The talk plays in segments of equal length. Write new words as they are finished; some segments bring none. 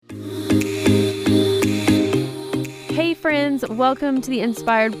friends. Welcome to the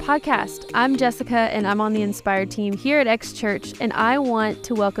Inspired Podcast. I'm Jessica, and I'm on the Inspired team here at X Church, and I want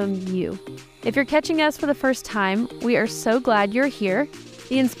to welcome you. If you're catching us for the first time, we are so glad you're here.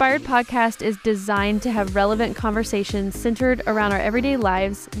 The Inspired Podcast is designed to have relevant conversations centered around our everyday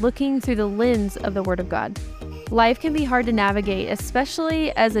lives, looking through the lens of the Word of God. Life can be hard to navigate,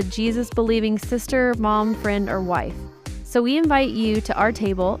 especially as a Jesus-believing sister, mom, friend, or wife. So we invite you to our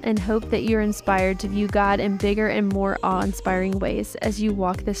table and hope that you're inspired to view God in bigger and more awe-inspiring ways as you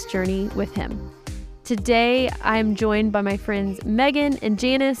walk this journey with Him. Today, I'm joined by my friends Megan and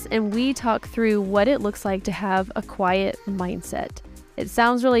Janice, and we talk through what it looks like to have a quiet mindset. It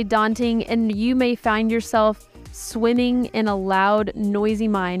sounds really daunting, and you may find yourself swimming in a loud, noisy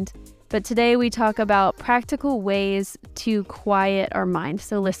mind. But today we talk about practical ways to quiet our mind.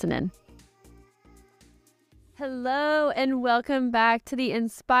 So listen in. Hello, and welcome back to the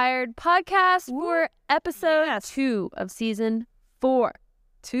Inspired Podcast for episode 2 of season 4.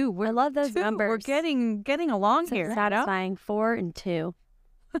 2. I love those numbers. We're getting along It's here. satisfying. 4 and 2.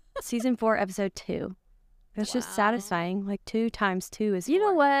 Season 4, episode 2. It's just satisfying. Like 2 times 2 is 4. You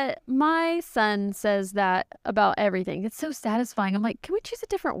know what? My son says that about everything. It's so satisfying. I'm like, can we choose a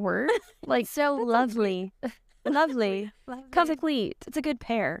different word? Like, so lovely. Lovely. complete. It's a good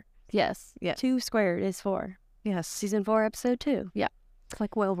pair. Yes. 2 squared is 4. Yes. Season 4, episode 2. Yeah. It's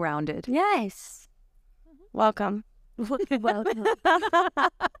like well-rounded. Yes. Welcome. Welcome.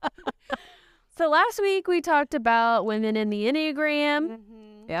 So last week we talked about women in the Enneagram,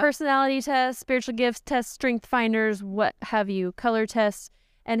 Yep. personality tests, spiritual gifts tests, strength finders, what have you, color tests,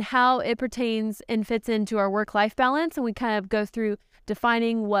 and how it pertains and fits into our work-life balance. And we kind of go through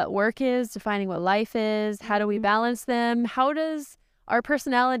defining what work is, defining what life is, how do we balance them, how does our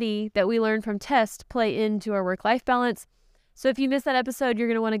personality that we learned from tests play into our work-life balance. So if you missed that episode, you're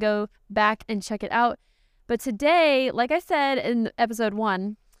going to want to go back and check it out. But today, like I said in episode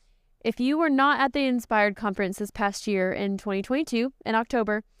 1, if you were not at the Inspired Conference this past year in 2022, in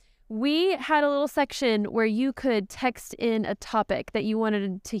October, we had a little section where you could text in a topic that you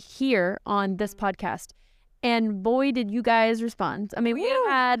wanted to hear on this podcast. And boy, did you guys respond. I mean,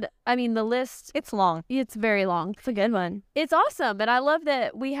 the list. It's long. It's very long. It's a good one. It's awesome. And I love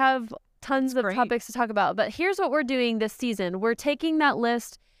that we have tons of topics to talk about. But here's what we're doing this season. We're taking that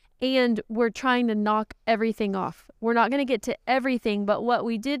list and we're trying to knock everything off. We're not going to get to everything, but what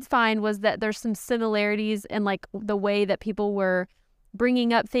we did find was that there's some similarities in like the way that people were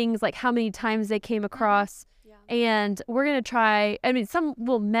bringing up things, like how many times they came across. And we're going to try, some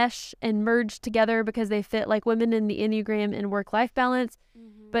will mesh and merge together because they fit like women in the Enneagram and work-life balance.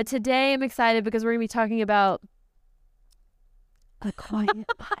 But today I'm excited because we're going to be talking about A quiet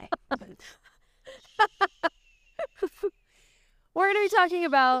mind. We're going to be talking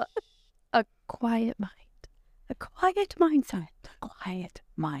about a quiet mind. A quiet mindset. Quiet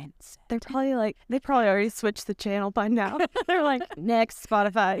mindset. They're probably like, they probably already switched the channel by now. They're like, next,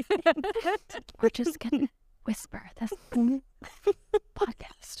 Spotify. We're just going to whisper this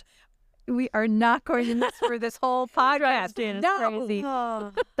podcast. We are not going to miss for this whole podcast. It's No. crazy.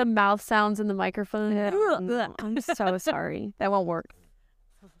 The mouth sounds in the microphone. I'm so sorry. That won't work.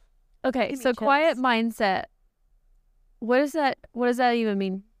 Okay, Give me so chills. quiet mindset. What does that even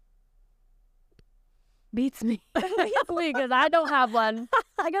mean? Beats me. Because I don't have one.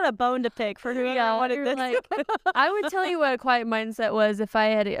 I got a bone to pick for whoever wanted you're this. like, I would tell you what a quiet mindset was if I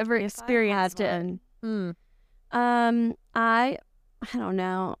had ever experienced it. I don't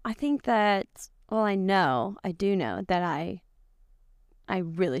know. I think that, I do know that I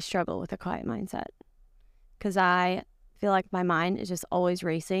really struggle with a quiet mindset because I feel like my mind is just always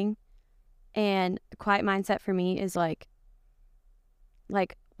racing, and a quiet mindset for me is like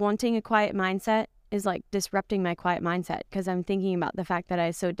wanting a quiet mindset is like disrupting my quiet mindset because I'm thinking about the fact that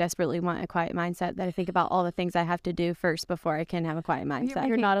I so desperately want a quiet mindset that I think about all the things I have to do first before I can have a quiet mindset.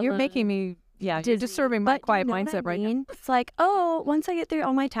 You're not You're alone. making me, you're disturbing my But quiet you know what mindset I right now. mean? It's like, once I get through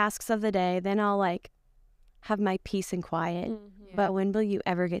all my tasks of the day, then I'll like have my peace and quiet. But when will you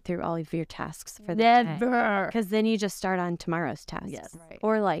ever get through all of your tasks for the day? Never. Because then you just start on tomorrow's tasks. Yes. Right.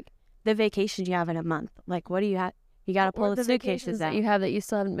 Or like the vacations you have in a month. Like, what do you have? You got to pull the suitcases that out. you have that you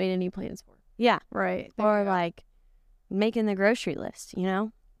still haven't made any plans for. Yeah. Right. Or like making the grocery list, you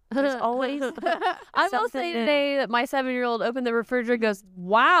know? There's always I will something say new. today that my 7-year-old opened the refrigerator and goes,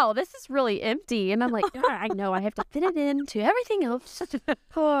 wow, this is really empty. And I'm like, yeah, I know. I have to fit it into everything else.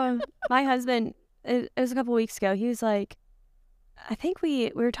 My husband, it was a couple weeks ago, he was like, I think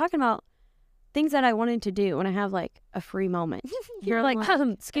we were talking about things that I wanted to do when I have like a free moment. You're like,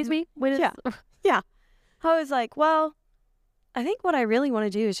 excuse me? When is Yeah. I was like, well, I think what I really want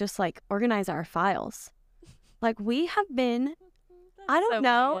to do is just like organize our files. Like we have been, I don't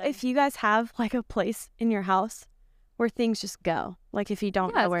know if you guys have like a place in your house where things just go. Like if you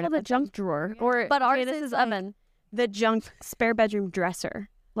don't know where to put the put junk drawer. Or But ours this is is like- oven. the junk spare bedroom dresser.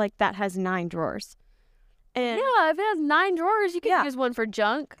 Like that has 9 drawers. And Yeah, if it has 9 drawers, you can Yeah. use one for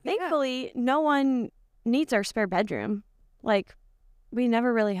junk. thankfully, no one needs our spare bedroom. Like we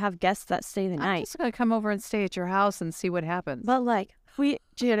never really have guests that stay the I'm night. just gonna come over and stay at your house and see what happens. But like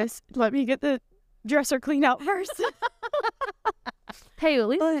Janice, let me get the dresser cleaned out first. Hey, at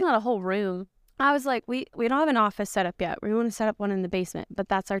least But- it's not a whole room. I was like, we don't have an office set up yet. We want to set up one in the basement, but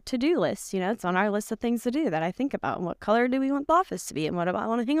that's our to-do list. It's on our list of things to do that I think about. And what color do we want the office to be? And what do I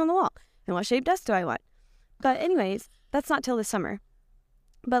want to hang on the wall? And what shape desk do I want? But anyways, that's not till the summer.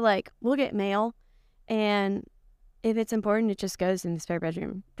 But like, we'll get mail, and if it's important, it just goes in the spare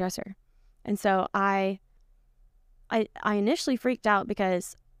bedroom dresser. And so I initially freaked out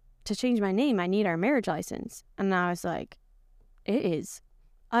because to change my name, I need our marriage license. And I was like, it is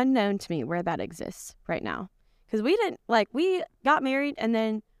unknown to me where that exists right now. Because we got married and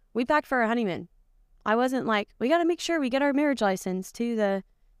then we packed for our honeymoon. I wasn't like, we got to make sure we get our marriage license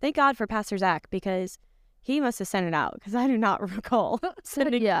thank God for Pastor Zach, because he must have sent it out, because I do not recall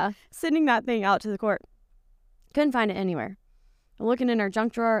sending that thing out to the court. Couldn't find it anywhere. I'm looking in our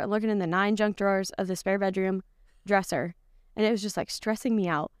junk drawer, I'm looking in the 9 junk drawers of the spare bedroom dresser, and it was just like stressing me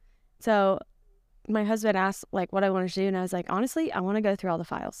out. So my husband asked like what I wanted to do, and I was like, honestly, I want to go through all the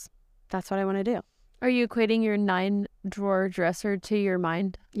files. That's what I want to do. Are you equating your 9-drawer dresser to your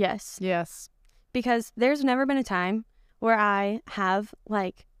mind? Yes. Yes. Because there's never been a time where I have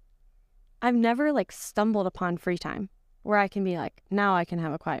I've never stumbled upon free time where I can be like, now I can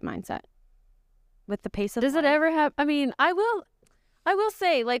have a quiet mindset. With the pace of Does it life. ever have? I mean, I will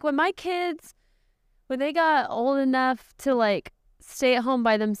say, like, when my kids, when they got old enough to stay at home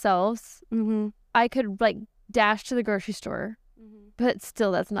by themselves, Mm-hmm. I could dash to the grocery store. But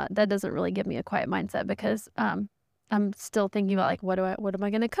still, that doesn't really give me a quiet mindset, because I'm still thinking about what am I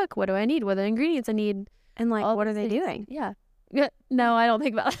going to cook? What do I need? What are the ingredients I need? And All what are these they things. doing? Yeah. No, I don't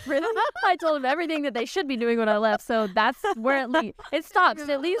think about it. Really? I told them everything that they should be doing when I left. So that's where it stops.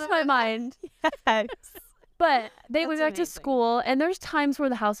 It leaves my mind. Yes. But they went That's back to amazing. school, and there's times where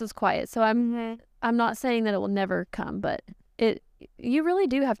the house is quiet. So I'm not saying that it will never come, but you really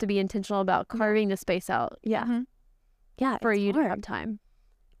do have to be intentional about carving the space out. Yeah. Mhm. Yeah. For it's you to hard. have time.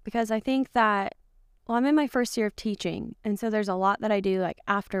 Because I think that, I'm in my first year of teaching, and so there's a lot that I do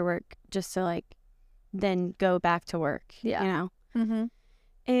after work just to then go back to work. Yeah. Mm-hmm.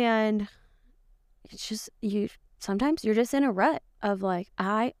 And it's just sometimes you're just in a rut of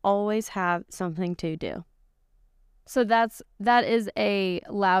I always have something to do. So that is a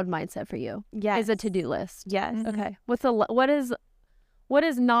loud mindset for you. Yes. Is a to-do list. Yes. Mhm. Okay. What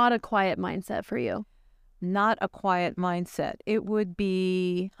is not a quiet mindset for you? Not a quiet mindset. It would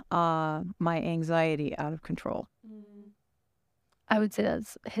be my anxiety out of control. I would say that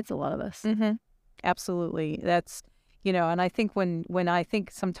hits a lot of us. Mm-hmm. Absolutely. That's, and I think when I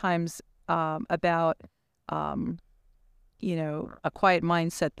think sometimes about, a quiet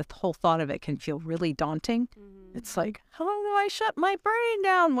mindset, the whole thought of it can feel really daunting. It's like, how do I shut my brain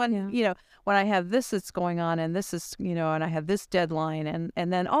down when, when I have this that's going on, and this is, and I have this deadline, and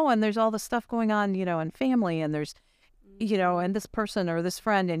then, and there's all the stuff going on, and family, and there's, and this person or this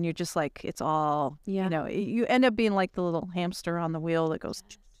friend, and you're just it's all, you end up being like the little hamster on the wheel that goes,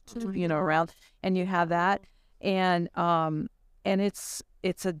 around, and you have that. And it's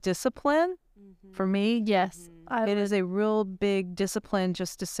a discipline for me. Yes. It is a real big discipline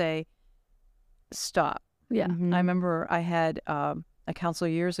just to say, stop. Yeah. Mhm. I remember I had a counselor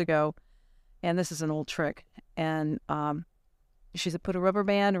years ago, and this is an old trick, and she said, put a rubber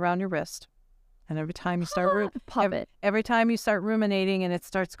band around your wrist, and every time you start Pop it. every time you start ruminating and it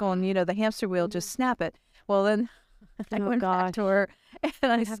starts going, the hamster wheel, just snap it. Well, then I Oh, went back gosh. to her,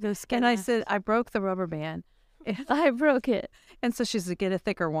 and I have those skin and I rashes. said, I broke the rubber band. I broke it. And so she said, get a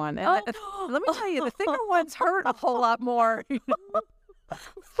thicker one. And Oh. let me tell you, the thicker ones hurt a whole lot more.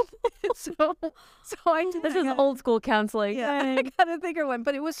 so I did. This is old school counseling. Yeah, I got a thicker one,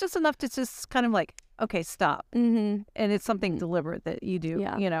 but it was just enough to just kind of okay, stop. Mm-hmm. And it's something deliberate that you do,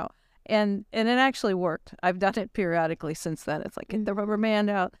 Yeah. and it actually worked. I've done it periodically since then. It's get the rubber band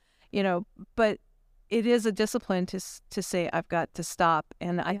out, but it is a discipline to say, I've got to stop.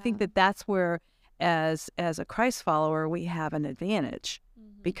 And I think that that's where, as a Christ follower, we have an advantage,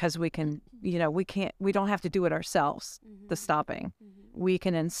 because we can, we don't have to do it ourselves, the stopping. We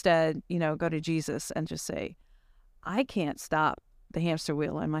can instead, go to Jesus and just say, I can't stop the hamster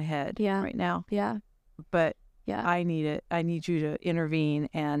wheel in my head right now, Yeah. but Yeah. I need it. I need you to intervene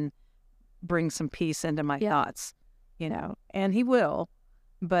and bring some peace into my thoughts, you know, and he will.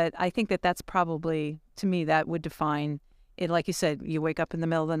 But I think that that's probably, to me, that would define it. Like you said, you wake up in the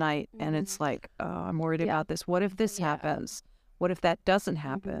middle of the night and it's like, oh, I'm worried about this. What if this happens? What if that doesn't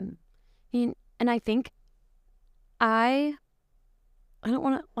happen? And I think I don't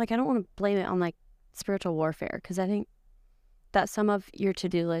want to blame it on like spiritual warfare, because I think that some of your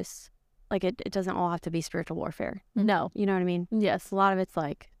to-do lists, like it doesn't all have to be spiritual warfare. No. You know what I mean? Yes. A lot of it's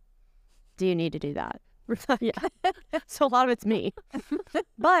like, do you need to do that? Yeah. So a lot of it's me.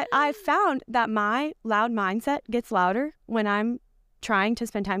 But I've found that my loud mindset gets louder when I'm trying to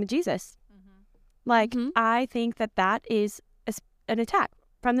spend time with Jesus. Like, I think that is an attack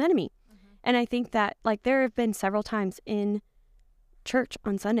from the enemy. And I think that, like, there have been several times in church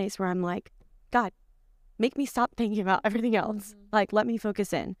on Sundays where I'm like, God, make me stop thinking about everything else. Like, let me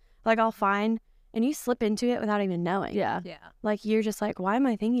focus in. Like, I'll find, and you slip into it without even knowing. Yeah. Like, you're just like, why am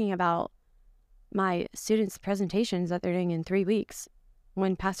I thinking about my students' presentations that they're doing in 3 weeks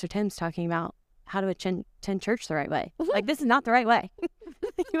when Pastor Tim's talking about how to attend church the right way? Like, this is not the right way.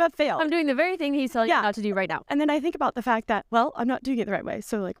 You have failed. I'm doing the very thing he's telling you not to do right now. And then I think about the fact that, well, I'm not doing it the right way.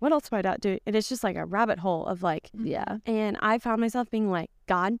 So, like, what else am I not doing? And it's just like a rabbit hole of like, And I found myself being like,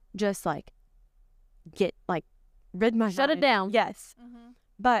 God, just like, rid my Shut mind. it down. Yes.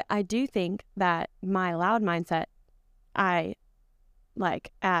 But I do think that my loud mindset, I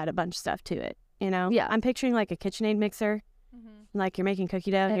like add a bunch of stuff to it, you know? Yeah. I'm picturing like a KitchenAid mixer. Like, you're making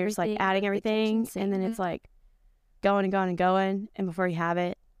cookie dough, you're just like adding everything, and then it's like going and going and going, and before you have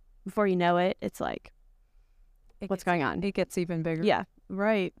it, before you know it, it's like, what's going on? It gets even bigger. Yeah.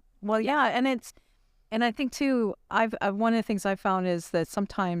 Right. Well, yeah, and I think too, I've one of the things I found is that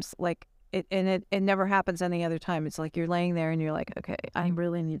sometimes, like, it never happens any other time. It's like you're laying there and you're like, okay, I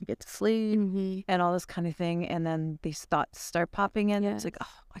really need to get to sleep and all this kind of thing, and then these thoughts start popping in. It's like,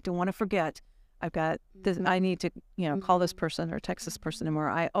 oh, I don't want to forget. I've got this. I need to, call this person or text this person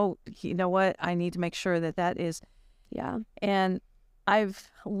tomorrow. You know what? I need to make sure that is. Yeah. And I've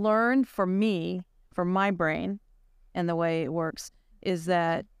learned for my brain, and the way it works is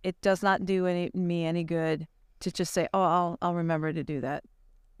that it does not do me any good to just say, oh, I'll remember to do that,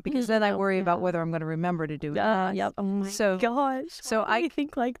 because then I worry about whether I'm going to remember to do it. Yep. Oh my gosh. So I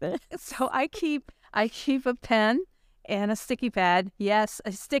think like this. So I keep a pen and a sticky pad. Yes,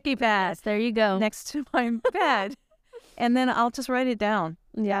 a sticky pad. Yes, there you go. Next to my bed. And then I'll just write it down.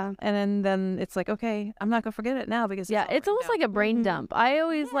 Yeah. And then it's like, okay, I'm not going to forget it now, because it's almost like a brain dump. I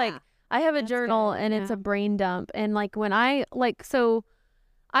always I have a journal and it's a brain dump. And like when I so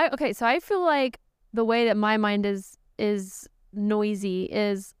I feel like the way that my mind is noisy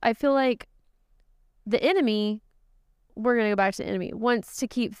is, I feel like the enemy, we're going to go back to the enemy, wants to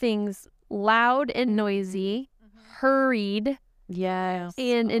keep things loud and noisy, hurried, yes,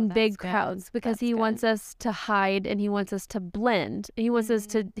 and in big crowds, because he wants us to hide and he wants us to blend. He wants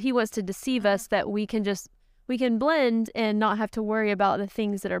to deceive us that we can blend and not have to worry about the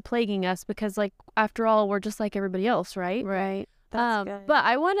things that are plaguing us, because, like, after all, we're just like everybody else, right? Right. That's good. But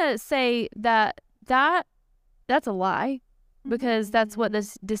I want to say that's a lie, because that's what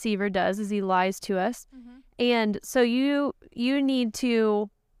this deceiver does, is he lies to us. And so you need to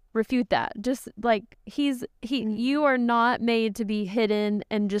refute that. Just like you are not made to be hidden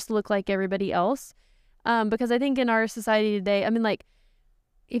and just look like everybody else. Because I think in our society today, I mean, like,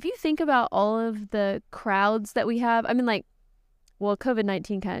 if you think about all of the crowds that we have, I mean, like, well,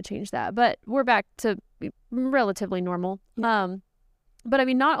 COVID-19 kind of changed that, but we're back to relatively normal. Yeah. But I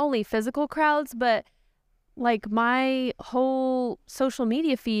mean, not only physical crowds, but like my whole social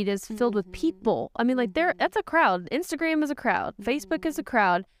media feed is filled with people. I mean, like, that's a crowd. Instagram is a crowd. Facebook is a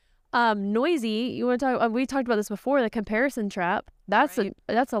crowd. Noisy. You want to talk? We talked about this before. The comparison trap. That's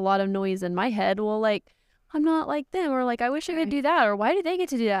a lot of noise in my head. Well, like, I'm not like them, or like, I wish I could do that, or why do they get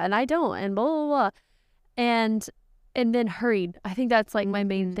to do that and I don't, and blah blah blah. And then hurried. I think that's like my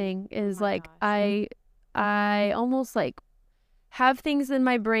main thing is I almost like have things in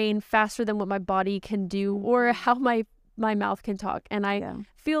my brain faster than what my body can do, or how my mouth can talk. And I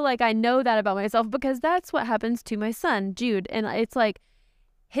feel like I know that about myself, because that's what happens to my son, Jude. And it's like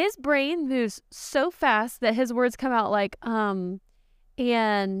his brain moves so fast that his words come out like, and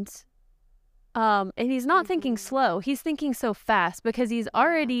he's not thinking slow. He's thinking so fast, because he's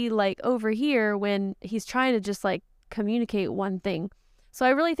already like over here when he's trying to just like communicate one thing. So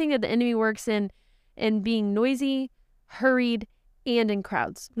I really think that the enemy works in being noisy, hurried, and in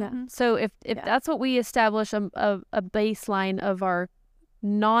crowds. So if that's what we establish a baseline of our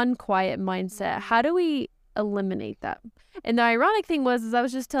non-quiet mindset, how do we eliminate that? And the ironic thing was I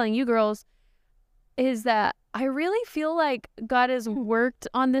was just telling you girls, is that I really feel like God has worked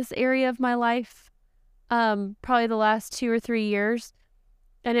on this area of my life probably the last 2 or 3 years.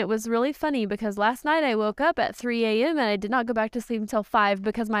 And it was really funny because last night I woke up at 3 a.m. and I did not go back to sleep until 5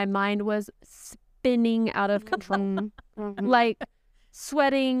 because my mind was spinning out of control. Like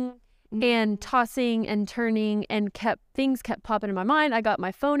sweating and tossing and turning, and things kept popping in my mind. I got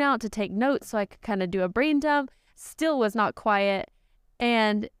my phone out to take notes so I could kind of do a brain dump. Still was not quiet.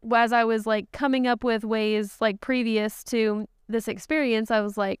 And as I was like coming up with ways like previous to this experience, I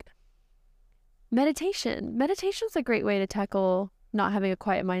was like, meditation's a great way to tackle not having a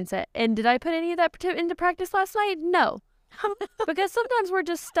quiet mindset. And did I put any of that into practice last night? No. Because sometimes we're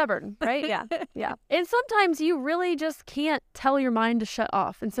just stubborn, right? Yeah. And sometimes you really just can't tell your mind to shut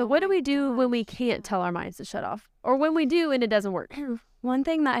off. And so what do we do when we can't tell our minds to shut off? Or when we do and it doesn't work? One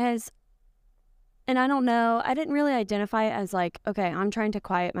thing that has, and I don't know, I didn't really identify it as like, okay, I'm trying to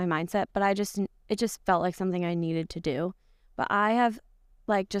quiet my mindset, but it just felt like something I needed to do. But I have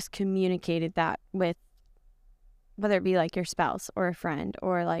like just communicated that with, whether it be like your spouse or a friend,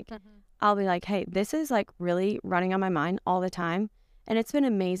 or like, I'll be like, hey, this is like really running on my mind all the time. And it's been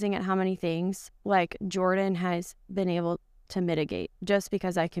amazing at how many things like Jordan has been able to mitigate just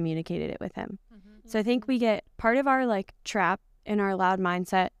because I communicated it with him. So I think we get part of our like trap in our loud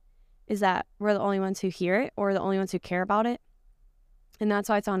mindset is that we're the only ones who hear it or the only ones who care about it. And that's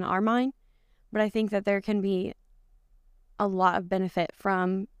why it's on our mind. But I think that there can be a lot of benefit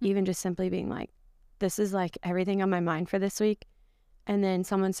from even just simply being like, this is like everything on my mind for this week. And then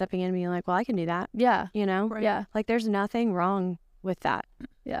someone stepping in and being like, well, I can do that. Yeah. You know? Right. Yeah. Like there's nothing wrong with that.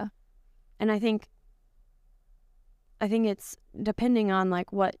 Yeah. And I think it's depending on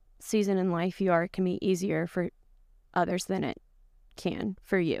like what season in life you are, it can be easier for others than it can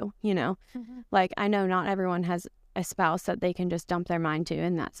for you, you know? Like I know not everyone has a spouse that they can just dump their mind to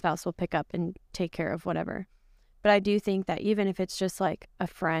and that spouse will pick up and take care of whatever. But I do think that even if it's just like a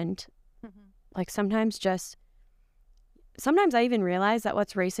friend, like sometimes I even realize that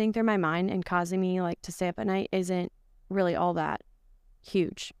what's racing through my mind and causing me like to stay up at night isn't really all that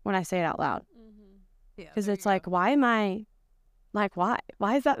huge when I say it out loud. Because it's like, why am I, like, why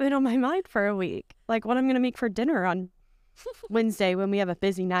has that been on my mind for a week? Like what I'm going to make for dinner on Wednesday when we have a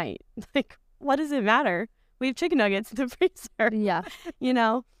busy night. Like, what does it matter? We have chicken nuggets in the freezer. Yeah. You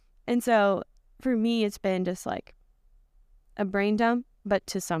know? And so for me, it's been just like a brain dump, but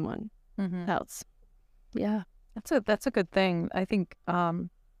to someone else. Yeah. That's a good thing. I think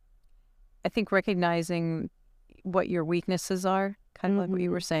recognizing what your weaknesses are, kind of like what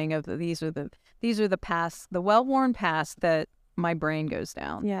you were saying, of these are the paths, the well-worn paths that my brain goes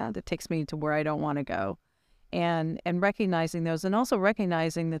down. Yeah. That takes me to where I don't want to go. And recognizing those, and also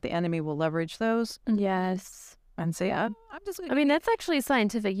recognizing that the enemy will leverage those. Yes. And say, I'm just I mean, that's actually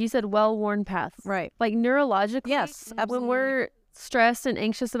scientific. You said well-worn paths. Right. Like neurologically, yes, absolutely. When we're stressed and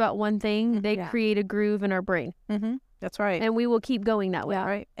anxious about one thing, they create a groove in our brain. That's right. And we will keep going that way,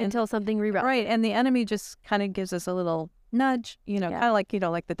 right, until something reroutes. Right, and the enemy just kind of gives us a little nudge, kind of like,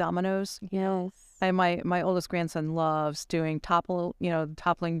 like the dominoes. Yes. My oldest grandson loves doing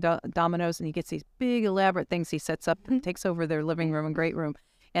toppling dominoes, and he gets these big elaborate things he sets up and takes over their living room and great room.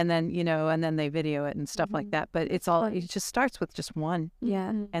 And then, and then they video it and stuff like that. But it just starts with just one.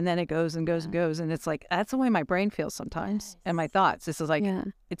 Yeah. And then it goes and goes and goes. And it's like, that's the way my brain feels sometimes. And my thoughts. This is like,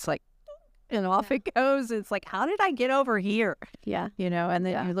 it's like, and off it goes. It's like, how did I get over here? Yeah. And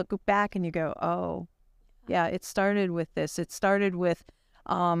then you look back and you go, oh, yeah, it started with this. It started with,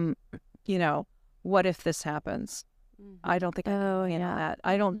 what if this happens? I don't think that.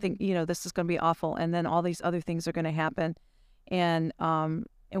 I don't think, this is going to be awful. And then all these other things are going to happen. And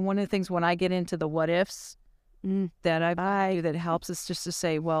one of the things when I get into the what ifs that I do that helps is just to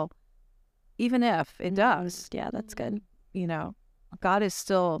say, well, even if it does. Yeah, that's good. God is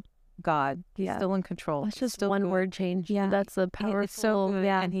still God. He's still in control. That's just still one good. word change. Yeah. That's a powerful. It's so good.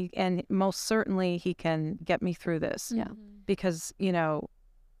 Yeah. And most certainly he can get me through this. Yeah. Because,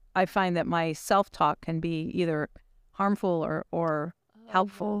 I find that my self-talk can be either harmful or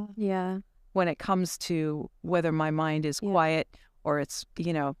helpful. Yeah. When it comes to whether my mind is quiet or it's,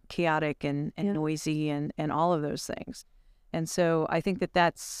 chaotic and noisy and all of those things. And so I think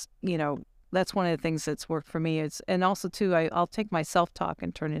that's, that's one of the things that's worked for me. And also, too, I'll take my self-talk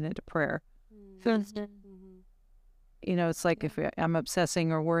and turn it into prayer. It's like if I'm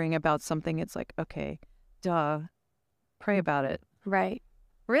obsessing or worrying about something, it's like, okay, pray about it. Right.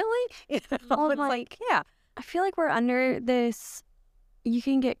 Really? It's like, yeah. I feel like we're under this, you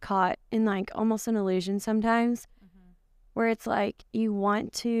can get caught in like almost an illusion sometimes where it's like you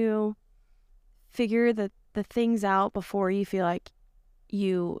want to figure the things out before you feel like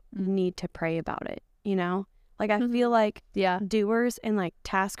you need to pray about it, you know? Like, I feel like doers and like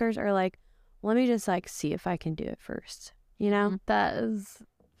taskers are like, let me just like see if I can do it first, you know? That is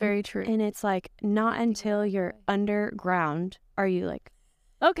very true. And it's like, not until you're underground are you like,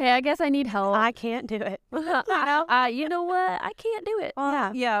 okay, I guess I need help. I can't do it. You know what? I can't do it.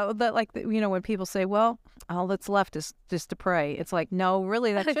 Yeah, that like, when people say, well, all that's left is just to pray. It's like, no,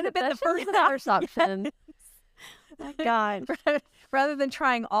 really, that should have been the first option. My God. Rather than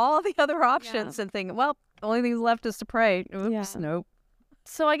trying all the other options and thinking, well, the only thing left is to pray. Oops, nope.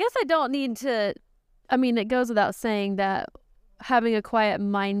 So I guess I don't need to, I mean, it goes without saying that having a quiet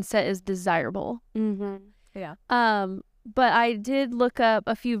mindset is desirable. Yeah. But I did look up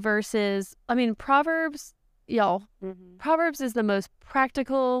a few verses. I mean, Proverbs, y'all, Proverbs is the most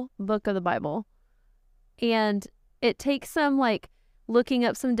practical book of the Bible. And it takes some like looking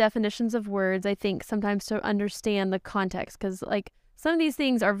up some definitions of words, I think, sometimes to understand the context. Because like some of these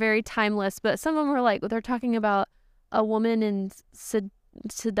things are very timeless, but some of them are like, they're talking about a woman and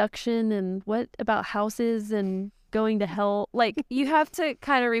seduction and what about houses and going to hell. Like you have to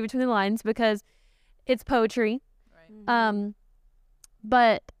kind of read between the lines because it's poetry.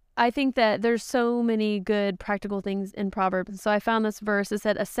 But I think that there's so many good practical things in Proverbs. So I found this verse. It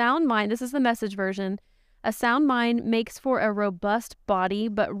said, a sound mind, this is the Message version, a sound mind makes for a robust body,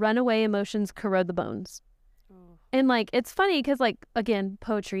 but runaway emotions corrode the bones. And like, it's funny because like, again,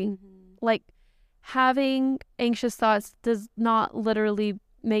 poetry, like having anxious thoughts does not literally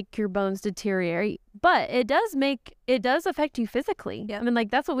make your bones deteriorate, but it does affect you physically. I mean,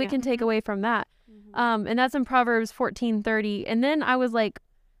 like that's what we can take away from that. And that's in Proverbs 14:30. And then I was like,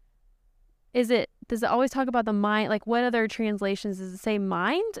 does it always talk about the mind? Like what other translations does it say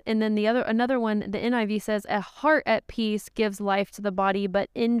mind? And then another one, the NIV says, a heart at peace gives life to the body, but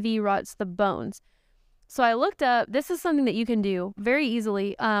envy rots the bones. So I looked up, this is something that you can do very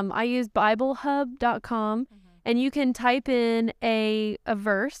easily. I use BibleHub.com and you can type in a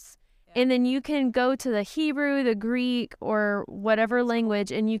verse and then you can go to the Hebrew, the Greek, or whatever language,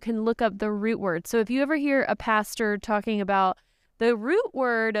 and you can look up the root word. So if you ever hear a pastor talking about the root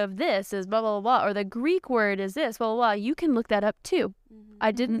word of this is blah, blah, blah, or the Greek word is this, blah, blah, blah, you can look that up too.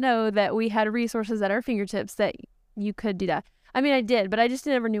 I didn't know that we had resources at our fingertips that you could do that. I mean, I did, but I just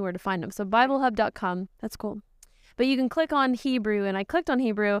never knew where to find them. So BibleHub.com, that's cool. But you can click on Hebrew, and I clicked on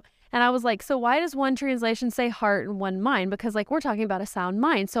Hebrew, and I was like, so why does one translation say heart and one mind? Because like we're talking about a sound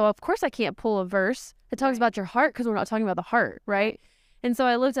mind. So of course I can't pull a verse that talks about your heart because we're not talking about the heart, right? And so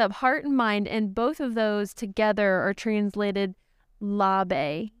I looked up heart and mind, and both of those together are translated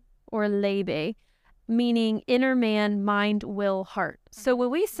labe or lebe, meaning inner man, mind, will, heart. So when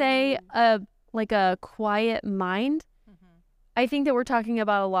we say a quiet mind, I think that we're talking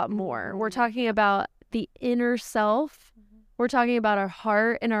about a lot more. We're talking about the inner self. We're talking about our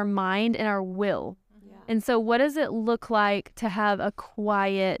heart and our mind and our will. And so what does it look like to have a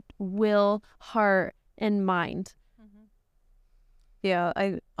quiet will, heart, and mind? Yeah,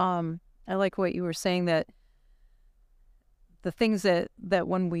 I like what you were saying, that the things that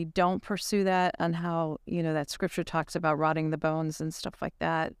when we don't pursue that, and how, that scripture talks about rotting the bones and stuff like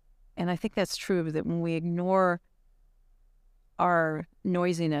that. And I think that's true, that when we ignore our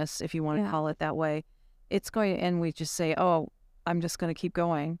noisiness, if you want to call it that way, and we just say, oh, I'm just going to keep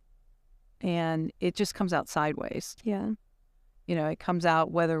going. And it just comes out sideways. Yeah. It comes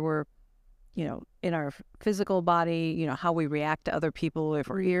out whether we're, in our physical body, how we react to other people, if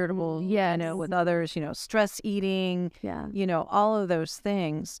we're irritable, with others, stress eating, all of those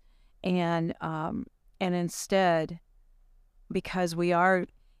things. And instead, because we are,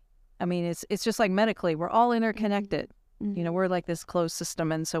 it's just like medically, we're all interconnected. We're like this closed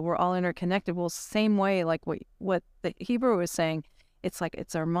system, and so we're all interconnected. Well, same way, like what the Hebrew is saying, it's like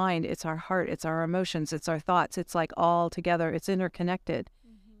it's our mind, it's our heart, it's our emotions, it's our thoughts. It's like all together, it's interconnected.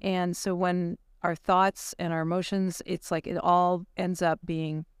 And so when our thoughts and our emotions, it's like it all ends up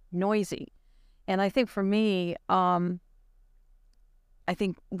being noisy. And I think for me, I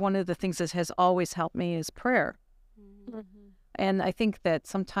think one of the things that has always helped me is prayer. And I think that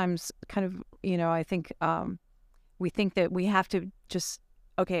sometimes kind of, I think we think that we have to just,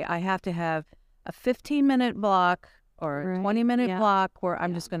 I have to have a 15-minute block or a 20-minute block where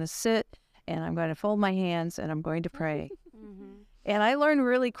I'm just going to sit and I'm going to fold my hands and I'm going to pray. And I learned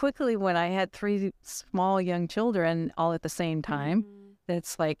really quickly when I had 3 small young children all at the same time, that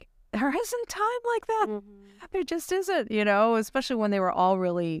it's like, there isn't time like that. There just isn't, especially when they were all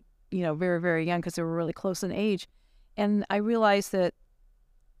really, very, very young, because they were really close in age. And I realized that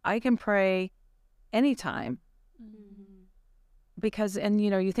I can pray anytime. Because, and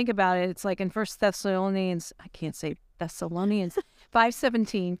you think about it, it's like in 1 Thessalonians, I can't say Thessalonians,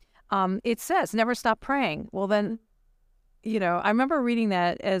 5:17, it says, never stop praying. Well, then, I remember reading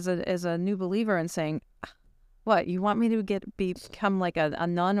that as a new believer and saying, what, you want me to become like a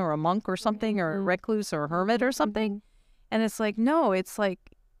nun or a monk or something, or a recluse or a hermit or something? And it's like, no, it's like,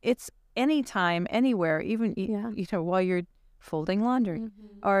 it's anytime, anywhere, even, while you're folding laundry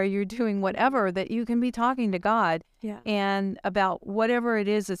or you're doing whatever, that you can be talking to God and about whatever it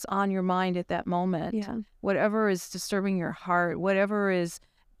is that's on your mind at that moment, whatever is disturbing your heart, whatever is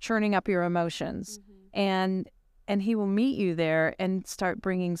churning up your emotions, and he will meet you there and start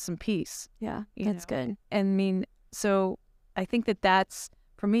bringing some peace. Yeah, that's good. And I mean, so I think that's,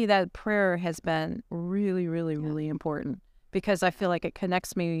 for me, that prayer has been really, really, really important, because I feel like it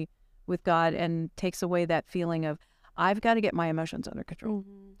connects me with God and takes away that feeling of, I've got to get my emotions under control.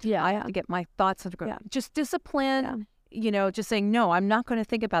 Yeah, I have to get my thoughts under control. Just discipline, just saying, no, I'm not going to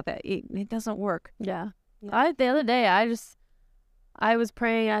think about that. It doesn't work. Yeah. The other day, I was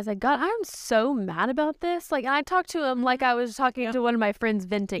praying and I said, God, I'm so mad about this. Like, I talked to him like I was talking to one of my friends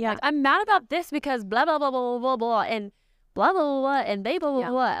venting. Like, I'm mad about this because blah, blah, blah, blah, blah, blah, and blah, blah, blah, blah, and they blah, blah,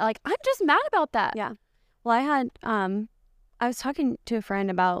 blah. Like, I'm just mad about that. Yeah. Well, I was talking to a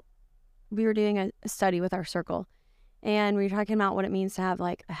friend about, we were doing a study with our circle, and we were talking about what it means to have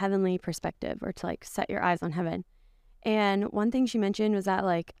like a heavenly perspective, or to like set your eyes on heaven. And one thing she mentioned was that,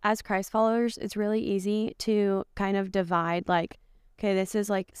 like, as Christ followers, it's really easy to kind of divide, like, okay, this is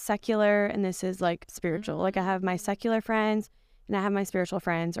like secular and this is like spiritual. Like, I have my secular friends and I have my spiritual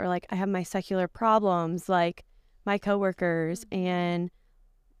friends, or like I have my secular problems, like my coworkers and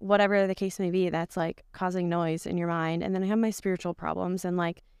whatever the case may be that's like causing noise in your mind. And then I have my spiritual problems, and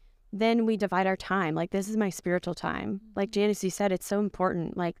like, then we divide our time. Like, this is my spiritual time. Like Janice, you said, it's so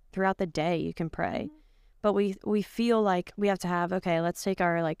important. Like, throughout the day you can pray. But we feel like we have to have, okay, let's take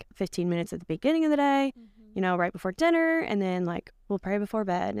our like 15 minutes at the beginning of the day, right before dinner, and then like we'll pray before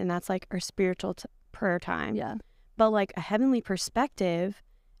bed, and that's like our spiritual prayer time. Yeah. But like a heavenly perspective,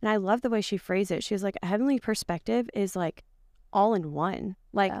 and I love the way she phrased it. She was like, a heavenly perspective is like all in one.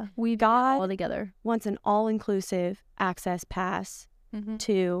 Like, God all together wants an all-inclusive access pass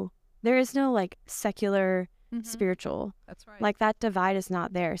to. There is no like secular spiritual. That's right. Like, that divide is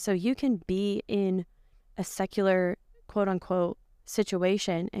not there. So you can be in a secular, quote unquote,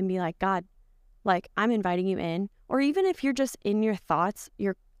 situation and be like, God, like, I'm inviting you in. Or even if you're just in your thoughts,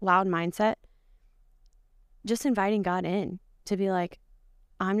 your loud mindset, just inviting God in to be like,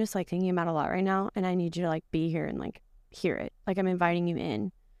 I'm just like thinking about a lot right now, and I need you to like be here and like hear it. Like, I'm inviting you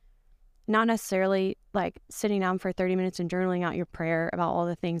in. Not necessarily like sitting down for 30 minutes and journaling out your prayer about all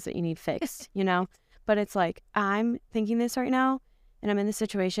the things that you need fixed, but it's like, I'm thinking this right now, and I'm in this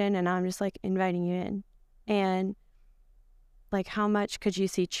situation, and I'm just like inviting you in. And like, how much could you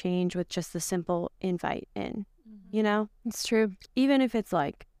see change with just the simple invite in? It's true. Even if it's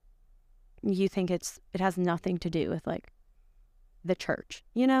like, you think it has nothing to do with like the church,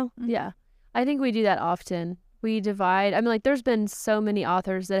 Yeah. I think we do that often. We divide. I mean, like, there's been so many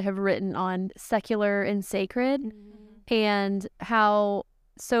authors that have written on secular and sacred, and how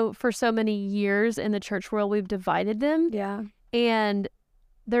for so many years in the church world, we've divided them. Yeah. And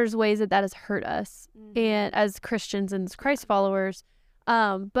there's ways that has hurt us and as Christians and as Christ followers.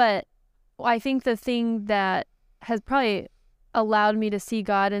 But I think the thing that has probably allowed me to see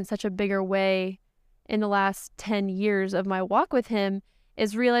God in such a bigger way in the last 10 years of my walk with him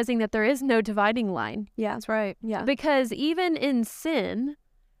is realizing that there is no dividing line. Yeah. That's right. Yeah. Because even in sin,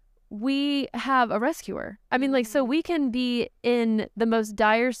 we have a rescuer. I mean, like, so we can be in the most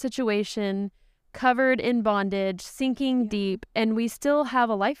dire situation, covered in bondage, sinking deep, and we still have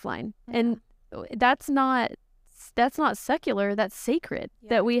a lifeline. And that's not secular, that's sacred,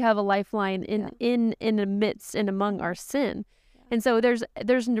 that we have a lifeline in the midst and among our sin. And so there's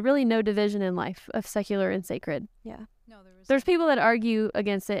really no division in life of secular and sacred. Yeah. No, there's people that argue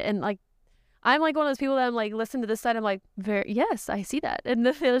against it, and like, I'm like one of those people that I'm like, listen to this side, I'm like, yes, I see that. And the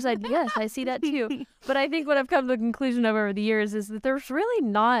other side, yes, I see that too. But I think what I've come to the conclusion over the years is that there's really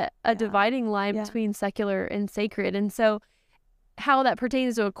not a dividing line between secular and sacred. And so how that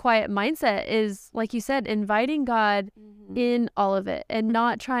pertains to a quiet mindset is, like you said, inviting God in all of it, and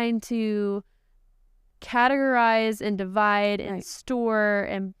not trying to categorize and divide and store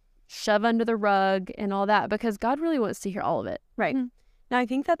and shove under the rug and all that, because God really wants to hear all of it. Right. Now, I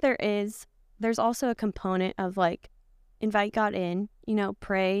think that there's also a component of like, invite God in,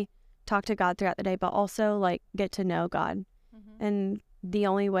 pray, talk to God throughout the day, but also like get to know God. And the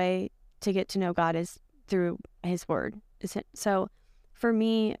only way to get to know God is through his word. So for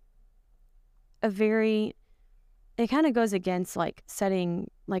me, it kind of goes against like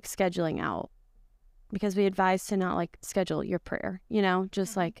scheduling out because we advise to not like schedule your prayer,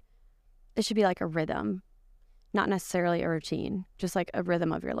 just like it should be like a rhythm, not necessarily a routine, just like a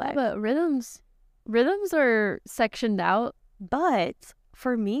rhythm of your life. But rhythms are sectioned out. But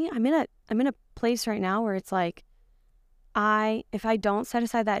for me, I'm in a place right now where it's like if I don't set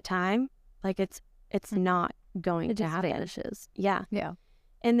aside that time, like it's not going to happen. It just vanishes. Yeah. Yeah.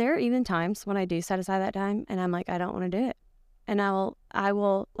 And there are even times when I do set aside that time and I'm like, I don't want to do it. And I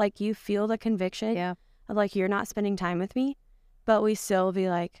will like, you feel the conviction of like, you're not spending time with me, but we still be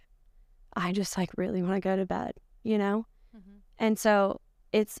like, I just like really want to go to bed, And so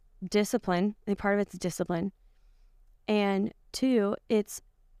it's discipline. And part of it's discipline. And 2, it's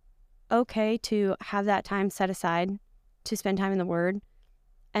okay to have that time set aside to spend time in the Word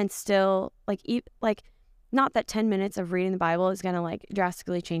and still like not that 10 minutes of reading the Bible is going to like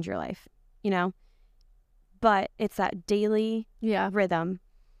drastically change your life, but it's that daily rhythm.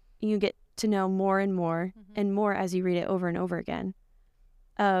 You get to know more and more and more as you read it over and over again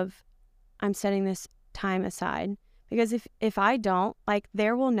of I'm setting this time aside, because if I don't, like,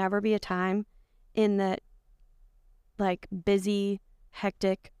 there will never be a time in the like busy,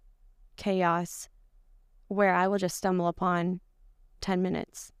 hectic chaos where I will just stumble upon 10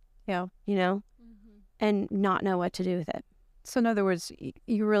 minutes, and not know what to do with it. So in other words,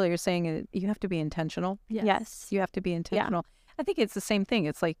 you really are saying you have to be intentional. Yes. You have to be intentional. Yeah. I think it's the same thing.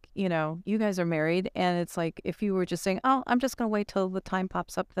 It's like, you guys are married, and it's like if you were just saying, oh, I'm just going to wait till the time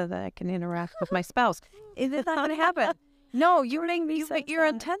pops up that I can interact with my spouse. It's not going to happen. No, you're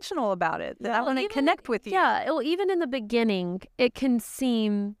intentional about it. That I want to connect with you. Yeah. Well, even in the beginning, it can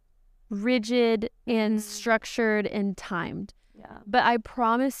seem rigid and structured and timed. Yeah. But I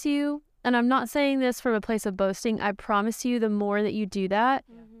promise you, and I'm not saying this from a place of boasting, I promise you the more that you do that,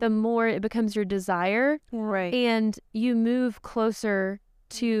 the more it becomes your desire. Right. And you move closer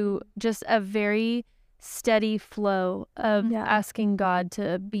to just a very steady flow of asking God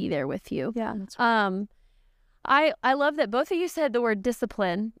to be there with you. Yeah. That's right. I love that both of you said the word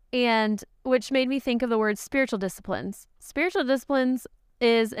discipline, and which made me think of the word spiritual disciplines. Spiritual disciplines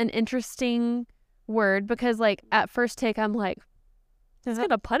is an interesting word because, like, at first take, I'm like, it's going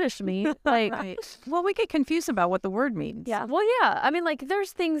to punish me. Like, right. Well, we get confused about what the word means. Yeah. Well, yeah. I mean, like,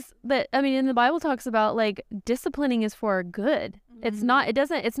 there's things that, in the Bible talks about, like, disciplining is for our good. It's not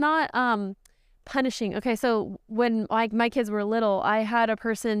punishing. Okay. So when like my kids were little, I had a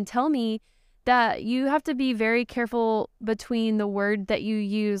person tell me that you have to be very careful between the word that you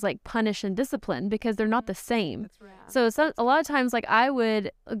use, like punish and discipline, because they're not the same. That's right. So a lot of times, like,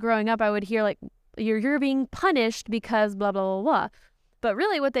 growing up, I would hear like, you're being punished because blah, blah, blah, blah. But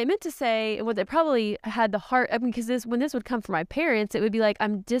really what they meant to say, what they probably had the heart, because when this would come from my parents, it would be like,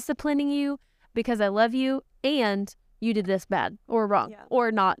 I'm disciplining you because I love you and you did this bad or wrong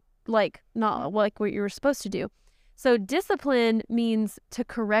or not like what you were supposed to do. So discipline means to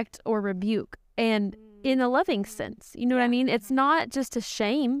correct or rebuke, and in a loving sense. You know what I mean? It's not just a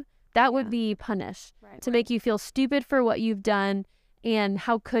shame. That would be punish, to make you feel stupid for what you've done and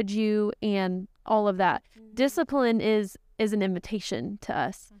how could you and all of that. Discipline is an invitation to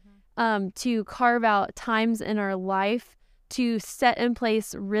us to carve out times in our life to set in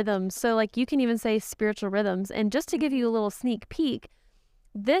place rhythms. So like you can even say spiritual rhythms. And just to give you a little sneak peek,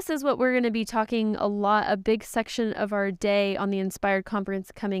 this is what we're going to be talking a big section of our day on the Inspired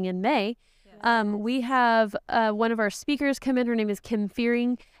Conference coming in May. We have one of our speakers come in. Her name is Kim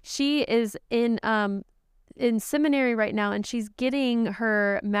Fearing. She is in seminary right now, and she's getting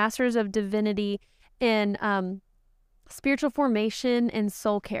her Master's of Divinity in spiritual formation and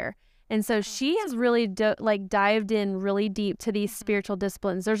soul care. And so she has really dived in really deep to these spiritual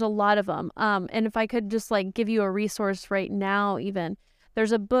disciplines. There's a lot of them. And if I could just like give you a resource right now, even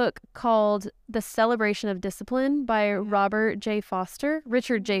there's a book called The Celebration of Discipline by Richard J. Foster.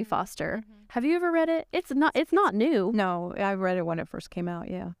 Have you ever read it? It's not new. No, I read it when it first came out.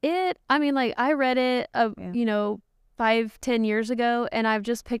 Yeah. I read it 5-10 years ago, and I've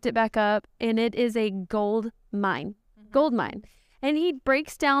just picked it back up, and it is a gold mine. And he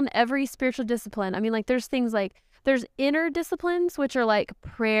breaks down every spiritual discipline. I mean, like, there's things like, there's inner disciplines, which are like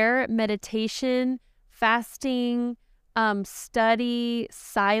prayer, meditation, fasting, study,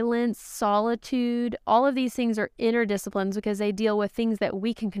 silence, solitude. All of these things are inner disciplines because they deal with things that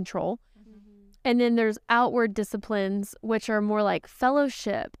we can control. And then there's outward disciplines, which are more like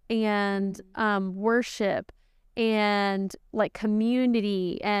fellowship and worship and like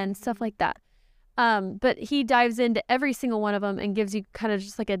community and stuff like that. But he dives into every single one of them and gives you kind of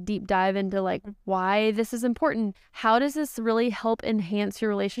just like a deep dive into like why this is important. How does this really help enhance your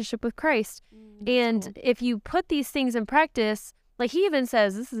relationship with Christ? And if you put these things in practice, like he even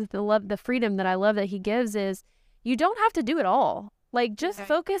says, this is the freedom that I love that he gives is you don't have to do it all. Like just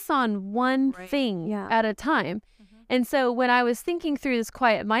focus on one thing at a time. And so when I was thinking through this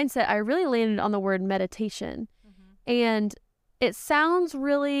quiet mindset, I really landed on the word meditation. And it sounds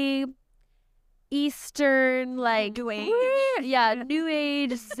really Eastern, like New Age. New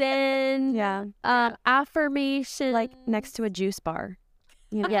Age, Zen, affirmation, like next to a juice bar.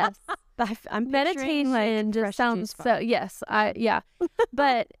 You know? Yes, I'm meditation like just sounds so. Yes,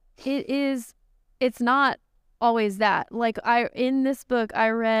 but it's not always that. Like in this book, I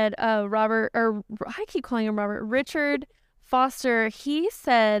read I keep calling him Robert, Richard Foster. He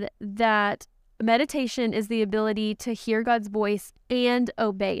said that meditation is the ability to hear God's voice and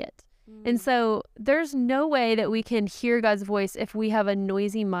obey it. And so there's no way that we can hear God's voice if we have a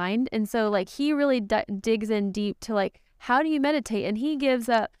noisy mind. And so like he really digs in deep to like, how do you meditate? And he gives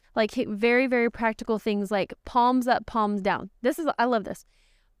up like very, very practical things like palms up, palms down. I love this.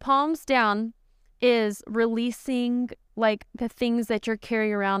 Palms down is releasing like the things that you're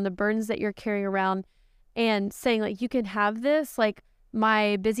carrying around, the burdens that you're carrying around, and saying like, you can have this. Like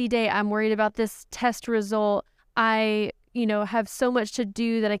my busy day, I'm worried about this test result. I have so much to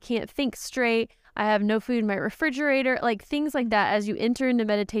do that I can't think straight. I have no food in my refrigerator, like things like that. As you enter into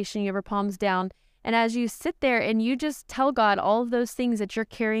meditation, you have your palms down. And as you sit there and you just tell God all of those things that you're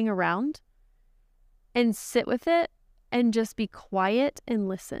carrying around and sit with it and just be quiet and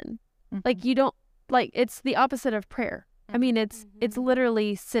listen. Like you don't, like it's the opposite of prayer. I mean, it's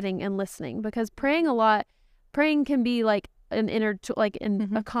literally sitting and listening, because praying can be like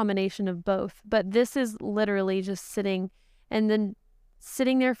a combination of both. But this is literally just sitting and then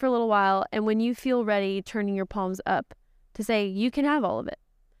sitting there for a little while. And when you feel ready, turning your palms up to say, you can have all of it.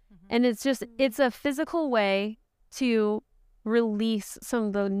 And it's a physical way to release some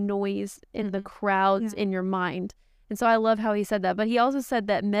of the noise in the crowds in your mind. And so I love how he said that. But he also said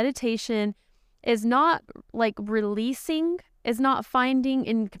that meditation is not like releasing, is not finding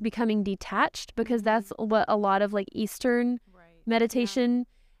and becoming detached, because that's what a lot of like Eastern meditation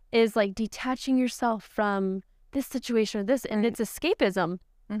is, like detaching yourself from this situation or this, and it's escapism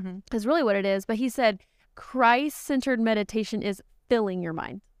is really what it is. But he said Christ-centered meditation is filling your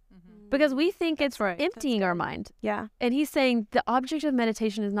mind, because we think it's emptying our mind. Yeah. And he's saying the object of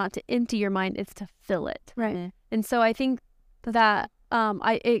meditation is not to empty your mind, it's to fill it. Right. And so I think that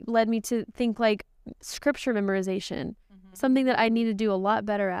it led me to think like scripture memorization, something that I need to do a lot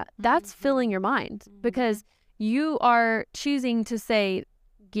better at. That's filling your mind, because you are choosing to say,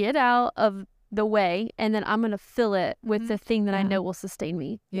 get out of the way, and then I'm going to fill it with the thing that I know will sustain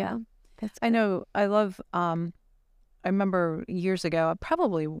me. Yeah. I know. I love, I remember years ago,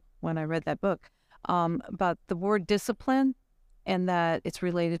 probably when I read that book, about the word discipline, and that it's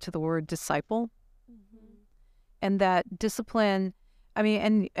related to the word disciple. And that discipline, I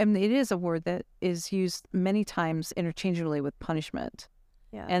mean, and it is a word that is used many times interchangeably with punishment.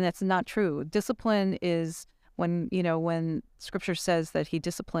 Yeah. And that's not true. Discipline is when scripture says that he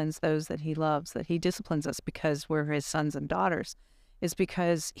disciplines those that he loves, that he disciplines us because we're his sons and daughters, is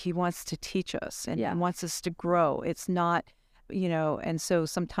because he wants to teach us and wants us to grow. It's not, and so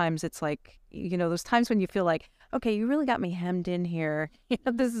sometimes it's like, those times when you feel like, okay, you really got me hemmed in here.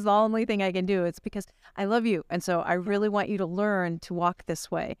 This is the only thing I can do. It's because I love you. And so I really want you to learn to walk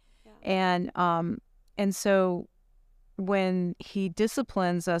this way. Yeah. And so when he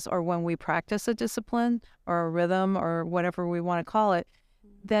disciplines us, or when we practice a discipline or a rhythm or whatever we want to call it,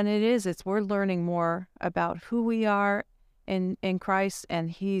 then we're learning more about who we are in Christ,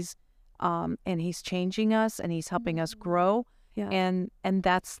 and he's changing us, and he's helping us grow. Yeah. And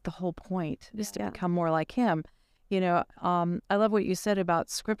that's the whole point, is to become more like him. I love what you said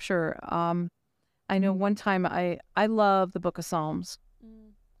about scripture. I know one time I love the book of Psalms.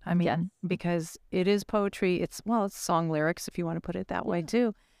 I mean, because it is poetry. It's song lyrics, if you want to put it that way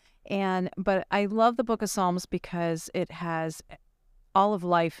too. But I love the book of Psalms because it has all of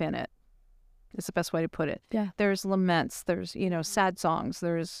life in it. It's the best way to put it. Yeah. There's laments, there's, sad songs,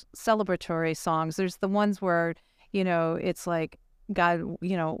 there's celebratory songs. There's the ones where, it's like, God,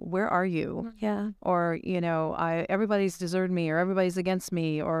 where are you? Yeah. Or, everybody's deserted me, or everybody's against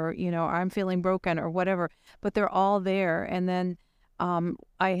me, or, I'm feeling broken, or whatever. But they're all there. And then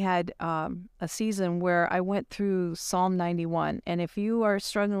I had a season where I went through Psalm 91. And if you are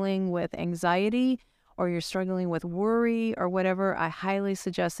struggling with anxiety, or you're struggling with worry or whatever, I highly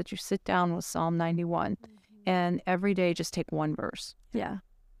suggest that you sit down with Psalm 91 and every day just take one verse. Yeah.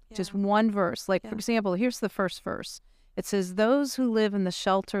 Just one verse. Like, for example, here's the first verse. It says, "Those who live in the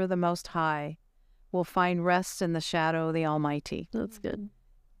shelter of the Most High will find rest in the shadow of the Almighty." That's good.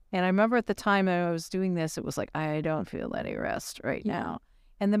 And I remember at the time I was doing this, it was like, I don't feel any rest right now.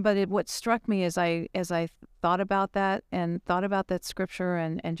 And then, what struck me as I thought about that and thought about that scripture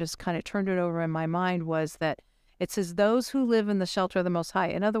and just kind of turned it over in my mind was that it says, those who live in the shelter of the Most High.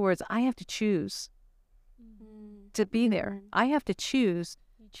 In other words, I have to choose to be there. I have to choose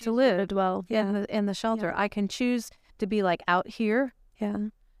to live to dwell in the shelter. I can choose to be like out here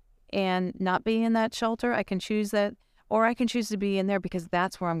and not be in that shelter. I can choose that, or I can choose to be in there because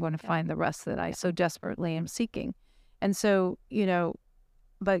that's where I'm going to find the rest that I so desperately am seeking. And so,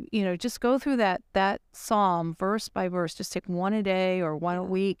 just go through that psalm verse by verse. Just take one a day or one a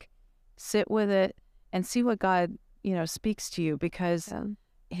week, sit with it and see what God, speaks to you, because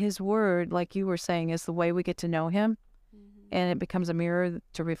his word, like you were saying, is the way we get to know him. And it becomes a mirror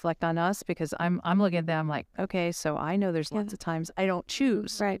to reflect on us, because I'm looking at them like, okay, so I know there's lots of times I don't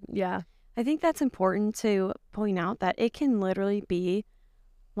choose. Right. Yeah. I think that's important to point out, that it can literally be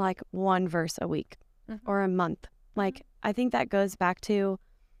like one verse a week or a month. Like, I think that goes back to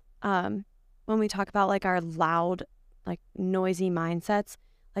when we talk about like our loud, like noisy mindsets,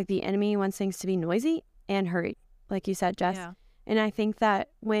 like the enemy wants things to be noisy and hurried, like you said, Jess. Yeah. And I think that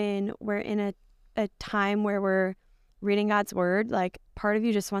when we're in a time where we're reading God's word, like part of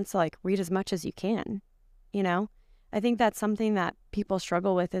you just wants to like read as much as you can, I think that's something that people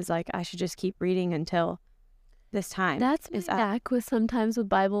struggle with, is like, I should just keep reading until this time. That's my knack with sometimes with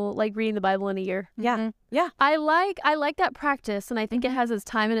Bible, like reading the Bible in a year. Yeah. Yeah. I like that practice, and I think it has its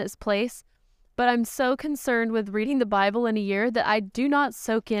time and its place, but I'm so concerned with reading the Bible in a year that I do not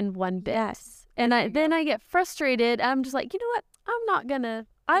soak in one bit. Yes. And then I get frustrated. I'm just like, you know what? I'm not gonna.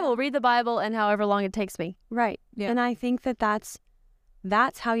 I will read the Bible and however long it takes me. Right. Yeah. And I think that's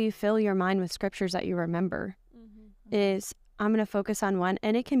how you fill your mind with scriptures that you remember. Is I'm going to focus on one.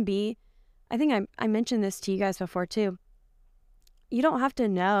 And it can be, I think I mentioned this to you guys before too. You don't have to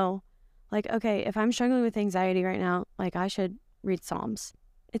know, like, okay, if I'm struggling with anxiety right now, like I should read Psalms.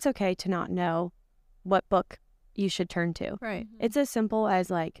 It's okay to not know what book you should turn to. Right. It's as simple as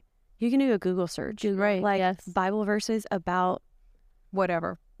like, you can do a Google search. Right. Like Bible verses about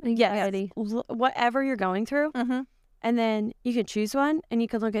whatever. Anxiety. Whatever you're going through. And then you can choose one, and you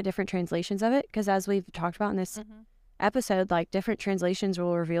can look at different translations of it. Because as we've talked about in this episode, like different translations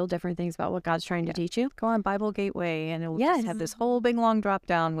will reveal different things about what God's trying to teach you. Go on Bible Gateway, and it will just have this whole big long drop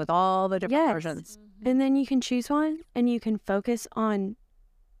down with all the different versions. And then you can choose one, and you can focus on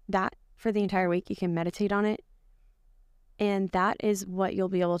that for the entire week. You can meditate on it. And that is what you'll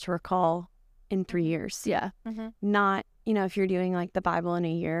be able to recall in 3 years. Yeah. Not, if you're doing like the Bible in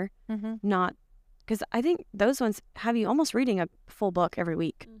a year, not, because I think those ones have you almost reading a full book every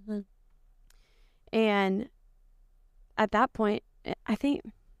week. And at that point, I think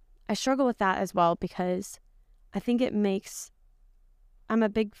I struggle with that as well, because I think I'm a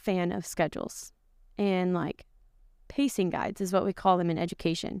big fan of schedules, and like pacing guides is what we call them in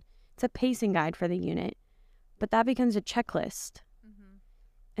education. It's a pacing guide for the unit, but that becomes a checklist.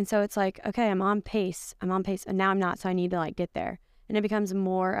 And so it's like, okay, I'm on pace, and now I'm not, so I need to like get there. And it becomes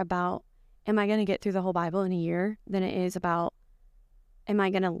more about, am I going to get through the whole Bible in a year, than it is about, am I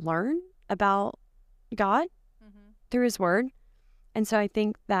going to learn about God through his word? And so I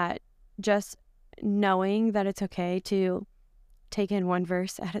think that just knowing that it's okay to take in one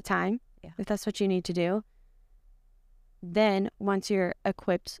verse at a time, if that's what you need to do, then once you're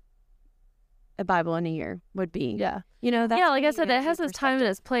equipped, a Bible in a year would be, that's like I said, it has its time and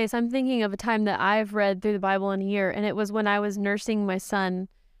its place. I'm thinking of a time that I've read through the Bible in a year, and it was when I was nursing my son,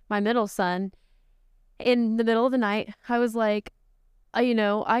 my middle son. In the middle of the night, I was like,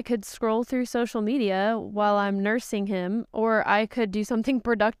 I could scroll through social media while I'm nursing him, or I could do something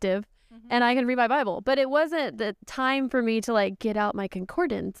productive, and I could read my Bible. But it wasn't the time for me to like get out my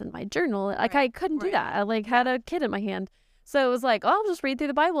concordance and my journal. Like I couldn't do that. I like had a kid in my hand. So it was like, I'll just read through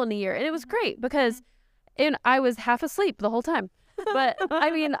the Bible in a year. And it was great, because I was half asleep the whole time. But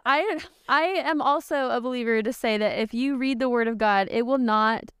I mean, I am also a believer to say that if you read the Word of God, it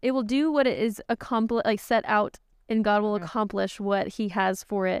will do what it is set out, and God will accomplish what he has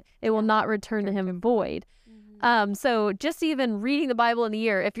for it. It will not return to him void. So just even reading the Bible in a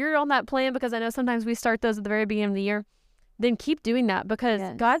year, if you're on that plan, because I know sometimes we start those at the very beginning of the year, then keep doing that, because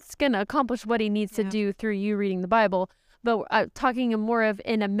God's going to accomplish what he needs to do through you reading the Bible. But talking more of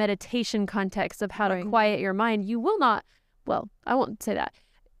in a meditation context of how to quiet your mind, you will not, I won't say that.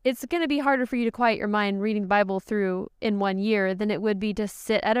 It's going to be harder for you to quiet your mind reading the Bible through in 1 year than it would be to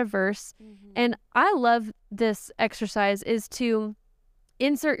sit at a verse. And I love this exercise, is to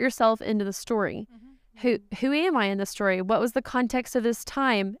insert yourself into the story. Who am I in the story? What was the context of this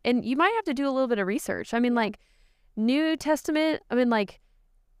time? And you might have to do a little bit of research. I mean, like New Testament,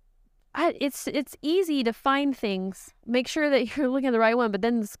 it's easy to find things, make sure that you're looking at the right one, but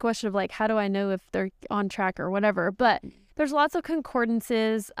then this question of like, how do I know if they're on track or whatever? But there's lots of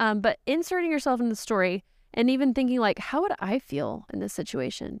concordances, but inserting yourself in the story and even thinking like, how would I feel in this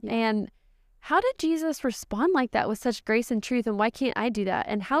situation? Yeah. And how did Jesus respond like that with such grace and truth? And why can't I do that?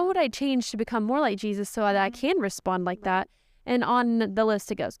 And how would I change to become more like Jesus so that I can respond like that? And on the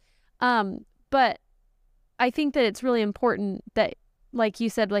list it goes. But I think that it's really important that, like you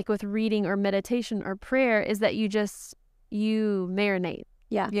said, like with reading or meditation or prayer, is that you marinate.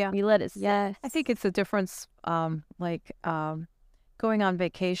 Yeah. You let it sit. Yes. I think it's a difference, going on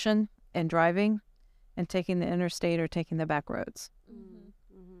vacation and driving and taking the interstate or taking the back roads.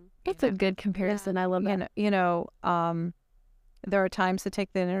 That's a good comparison. I love that. There are times to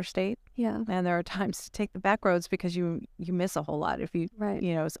take the interstate, Yeah. and there are times to take the back roads because you miss a whole lot if you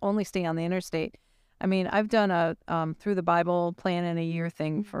only stay on the interstate. I mean, I've done a through the Bible plan in a year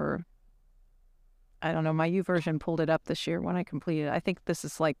thing for, I don't know, my YouVersion pulled it up this year when I completed it. I think this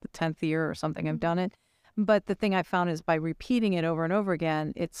is like the 10th year or something I've done it. But the thing I found is by repeating it over and over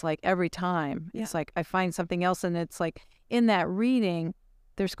again, it's like every time, it's like I find something else, and it's like in that reading,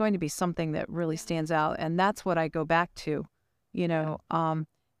 there's going to be something that really stands out. And that's what I go back to,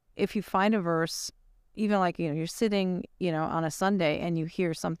 if you find a verse, even like, you're sitting, on a Sunday and you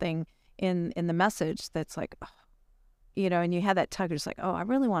hear something in the message that's like, and you have that tug, it's like, oh, I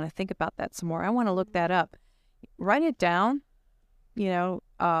really want to think about that some more. I want to look that up. Write it down,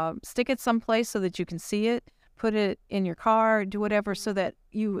 stick it someplace so that you can see it, put it in your car, do whatever, so that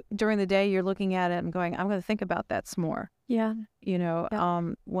you, during the day, you're looking at it and going, I'm going to think about that some more. Yeah.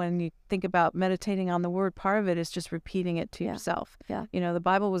 When you think about meditating on the word, part of it is just repeating it to yourself. Yeah. The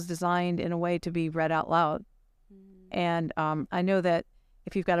Bible was designed in a way to be read out loud. And I know that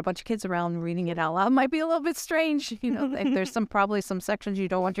if you've got a bunch of kids around, reading it out loud might be a little bit strange. There's probably some sections you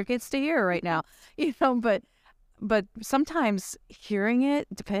don't want your kids to hear right now, but sometimes hearing it,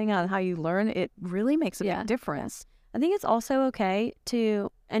 depending on how you learn, it really makes a big difference. I think it's also okay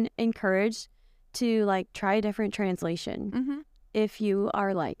to encourage to like try a different translation. If you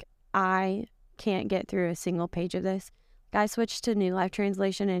are like, I can't get through a single page of this, I switched to New Life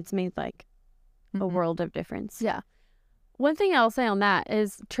Translation, and it's made like a world of difference. Yeah. One thing I'll say on that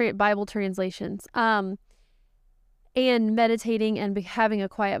is Bible translations, and meditating and having a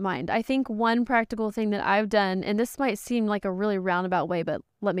quiet mind. I think one practical thing that I've done, and this might seem like a really roundabout way, but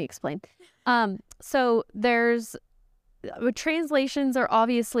let me explain. So there's translations are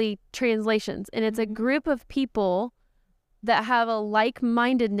obviously translations, and it's a group of people that have a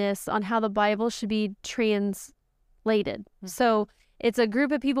like-mindedness on how the Bible should be translated. So it's a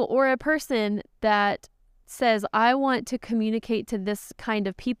group of people or a person that says, I want to communicate to this kind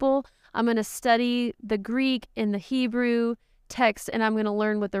of people. I'm going to study the Greek and the Hebrew text, and I'm going to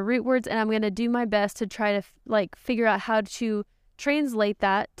learn what the root words, and I'm going to do my best to try to figure out how to translate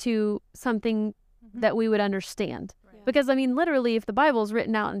that to something that we would understand. Because, I mean, literally, if the Bible is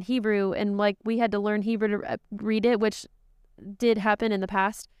written out in Hebrew and, we had to learn Hebrew to read it, which did happen in the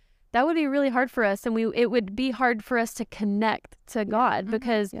past, that would be really hard for us. And it would be hard for us to connect to God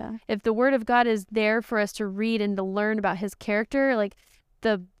because if the Word of God is there for us to read and to learn about His character,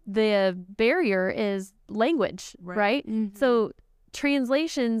 the barrier is language, right? So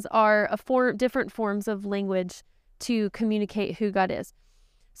translations are different forms of language to communicate who God is.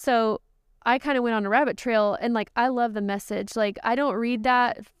 So I kind of went on a rabbit trail, and I love the Message. I don't read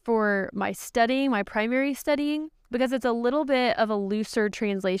that for my primary studying, because it's a little bit of a looser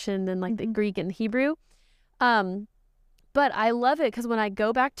translation than the Greek and Hebrew. But I love it because when I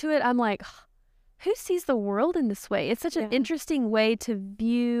go back to it, I'm like, who sees the world in this way? It's such an interesting way to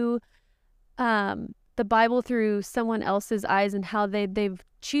view the Bible through someone else's eyes and how they've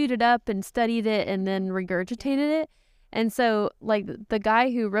chewed it up and studied it and then regurgitated it. And so, the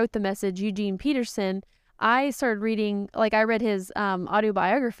guy who wrote the Message, Eugene Peterson, I started reading, I read his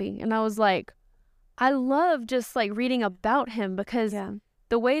autobiography, and I was like, I love just reading about him because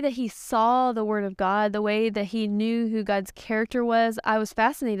the way that he saw the Word of God, the way that he knew who God's character was, I was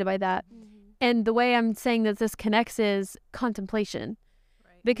fascinated by that. And the way I'm saying that this connects is contemplation.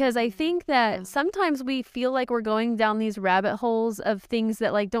 Because I think that sometimes we feel like we're going down these rabbit holes of things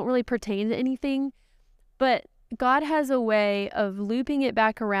that don't really pertain to anything, but God has a way of looping it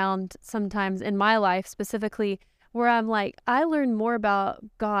back around sometimes in my life specifically, where I'm I learn more about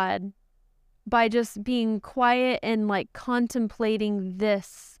God by just being quiet and contemplating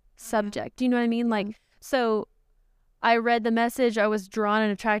this subject. Do you know what I mean? So I read the Message. I was drawn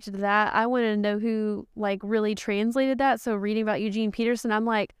and attracted to that. I wanted to know who really translated that. So reading about Eugene Peterson, I'm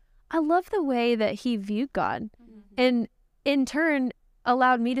I love the way that he viewed God. And in turn,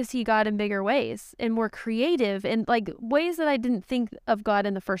 allowed me to see God in bigger ways and more creative and like ways that I didn't think of God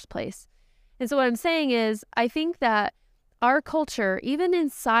in the first place. And so what I'm saying is, I think that our culture, even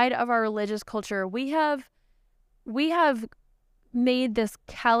inside of our religious culture, we have made this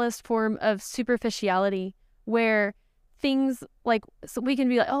callous form of superficiality where things like, so we can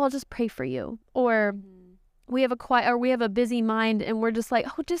be like, oh, I'll just pray for you. Or we have a busy mind and we're just like,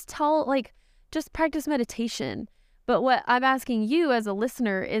 oh, just practice meditation. But what I'm asking you as a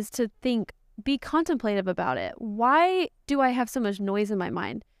listener is to be contemplative about it. Why do I have so much noise in my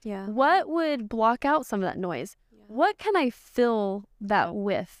mind? Yeah. What would block out some of that noise? Yeah. What can I fill that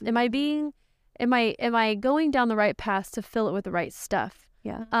with? Am I going down the right path to fill it with the right stuff?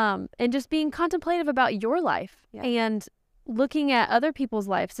 Yeah. And just being contemplative about your life and looking at other people's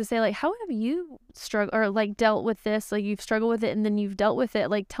lives to say, like, how have you struggled or like dealt with this? Like, you've struggled with it and then you've dealt with it.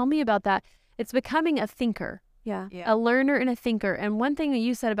 Like, tell me about that. It's becoming a thinker. Yeah. A learner and a thinker. And one thing that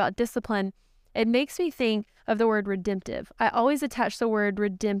you said about discipline, it makes me think of the word redemptive. I always attach the word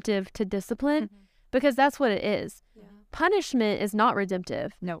redemptive to discipline because that's what it is. Yeah. Punishment is not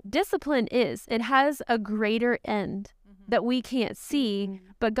redemptive. No. Discipline is. It has a greater end that we can't see,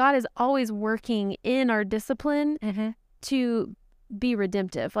 but God is always working in our discipline to be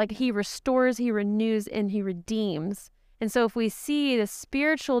redemptive. Like he restores, he renews, and he redeems. And so if we see the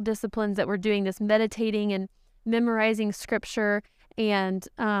spiritual disciplines that we're doing, this meditating and memorizing scripture and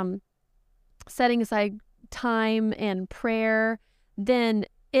setting aside time and prayer, then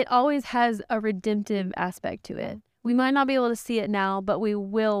it always has a redemptive aspect to it. We might not be able to see it now, but we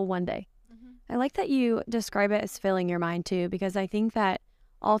will one day. I like that you describe it as filling your mind too, because I think that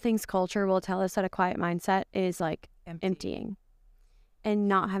all things culture will tell us that a quiet mindset is like emptying and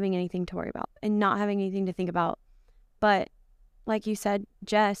not having anything to worry about and not having anything to think about. But like you said,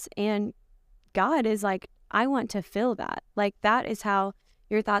 Jess, and God is like, I want to fill that. Like that is how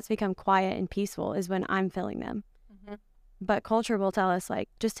your thoughts become quiet and peaceful, is when I'm filling them. But culture will tell us like,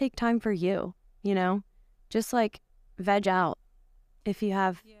 just take time for you, just like veg out if you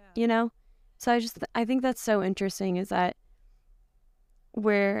have, So I think that's so interesting, is that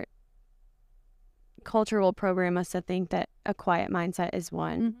where culture will program us to think that a quiet mindset is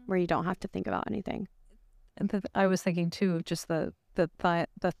one where you don't have to think about anything. And I was thinking too, just the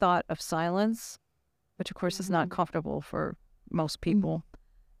thought of silence, which of course is not comfortable for most people.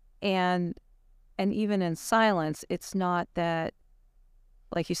 And even in silence, it's not that,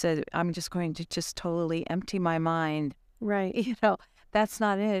 like you said, I'm just going to just totally empty my mind. Right. That's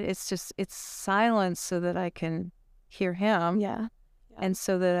not it. It's silence so that I can hear him. Yeah. And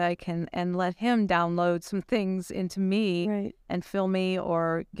so that I can, and let him download some things into me and fill me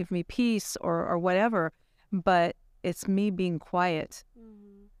or give me peace or whatever. But it's me being quiet,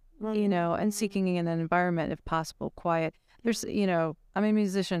 and seeking in an environment, if possible, quiet. There's, I'm a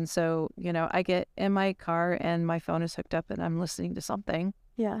musician, so, I get in my car and my phone is hooked up and I'm listening to something.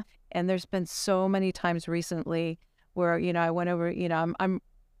 Yeah. And there's been so many times recently where, I went over, I'm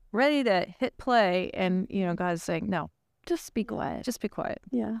ready to hit play and, God's saying, no, just be quiet. Just be quiet.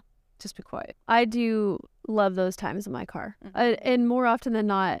 Yeah. Just be quiet. I do love those times in my car. And more often than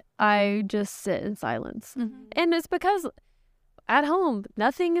not, I just sit in silence. And it's because at home,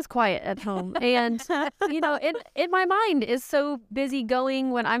 nothing is quiet at home. And, in my mind is so busy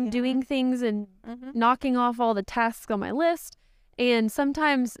going when I'm doing things and knocking off all the tasks on my list. And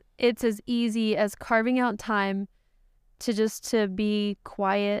sometimes it's as easy as carving out time to be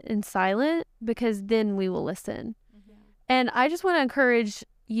quiet and silent, because then we will listen. And I just want to encourage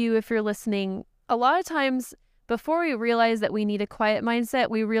you, if you're listening, a lot of times before we realize that we need a quiet mindset,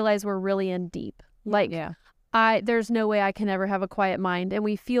 we realize we're really in deep. There's no way I can ever have a quiet mind. And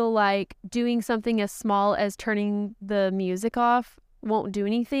we feel like doing something as small as turning the music off won't do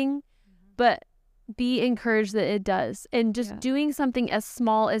anything, but be encouraged that it does. And just doing something as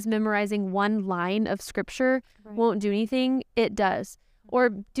small as memorizing one line of scripture won't do anything. It does. Or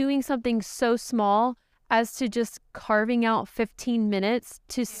doing something so small as to just carving out 15 minutes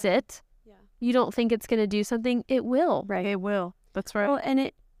to sit. You don't think it's going to do something? It will. Right. It will. That's right. Well, and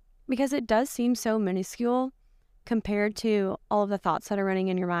because it does seem so minuscule compared to all of the thoughts that are running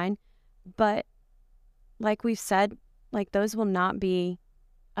in your mind. But like we've said, like those will not be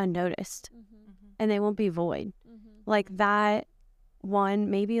unnoticed and they won't be void. Like that one,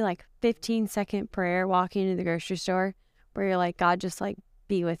 maybe like 15-second prayer walking into the grocery store where you're like, God, just like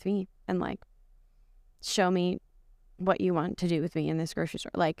be with me and like show me what you want to do with me in this grocery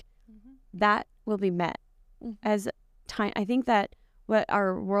store. Like that will be met as time. I think that what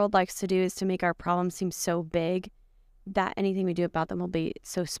our world likes to do is to make our problems seem so big that anything we do about them will be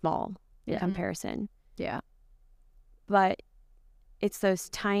so small in comparison. Yeah. But it's those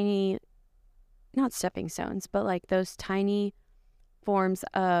tiny, not stepping stones, but like those tiny forms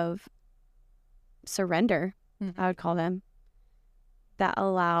of surrender, I would call them, that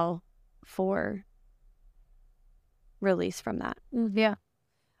allow for release from that. Yeah.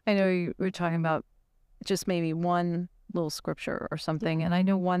 I know you were talking about just maybe one little scripture or something. And I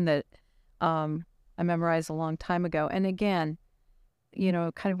know one that I memorized a long time ago. And again,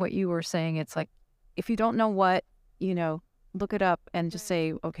 kind of what you were saying, it's like, if you don't know what, look it up and just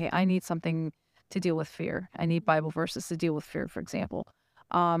say, okay, I need something to deal with fear. I need Bible verses to deal with fear, for example.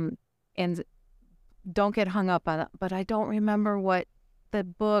 And don't get hung up on it. But I don't remember what the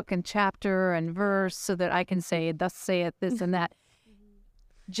book and chapter and verse so that I can say, thus saith this and that.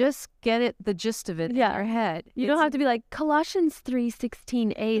 Just get the gist of it in your head. You don't have to be like, Colossians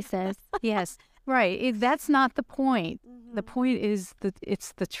 3:16a says. Yes, right. That's not the point. The point is that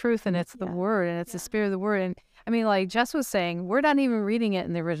it's the truth and it's the word and it's the spirit of the word. And I mean, like Jess was saying, we're not even reading it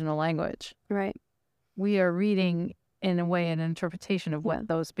in the original language. Right. We are reading, in a way, an interpretation of what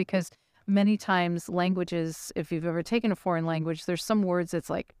those, because many times languages, if you've ever taken a foreign language, there's some words that's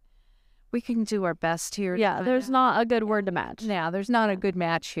like, we can do our best here. Yeah, there's not a good word to match. Yeah, there's not a good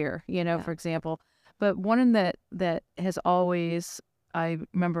match here, for example. But one that has always, I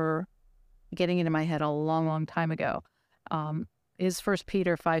remember getting into my head a long, long time ago, is 1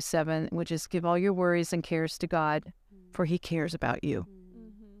 Peter 5:7, which is, give all your worries and cares to God, for he cares about you.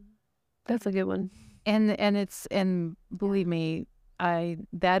 That's a good one. And believe me,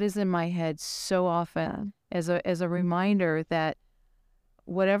 that is in my head so often as a reminder that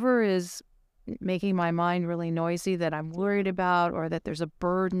whatever is making my mind really noisy that I'm worried about, or that there's a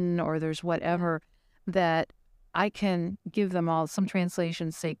burden, or there's whatever, that I can give them all. Some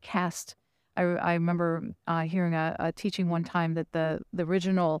translations say cast. I remember hearing a teaching one time that the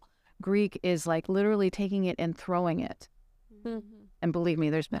original Greek is like literally taking it and throwing it. And believe me,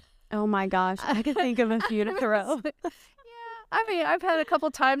 there's been... Oh my gosh, I can think of a few to throw. I mean, I've had a couple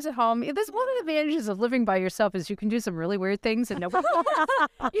times at home. There's one of the advantages of living by yourself is you can do some really weird things and nobody,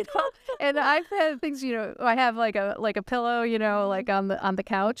 And I've had things, I have like a pillow, like on the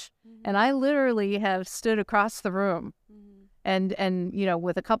couch, and I literally have stood across the room, and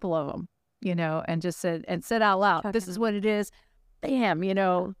with a couple of them, and just said out loud, this is what it is, bam,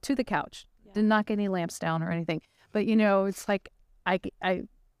 to the couch. Did not get any lamps down or anything, but it's like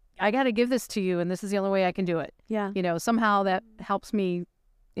I got to give this to you, and this is the only way I can do it. Yeah. Somehow that helps me,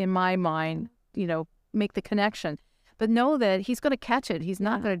 in my mind, make the connection. But know that he's going to catch it. He's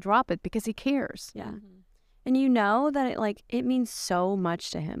not going to drop it because he cares. Yeah. And that it means so much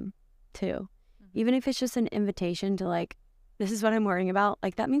to him, too. Even if it's just an invitation to, this is what I'm worrying about,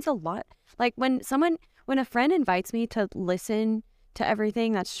 that means a lot. Like, when a friend invites me to listen to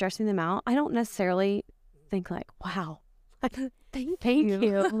everything that's stressing them out, I don't necessarily think, wow. Thank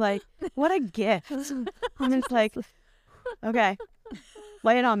you. What a gift. And it's like, okay,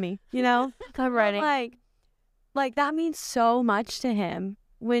 lay it on me, I'm ready. Like that means so much to him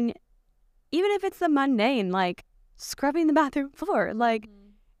when, even if it's the mundane, scrubbing the bathroom floor,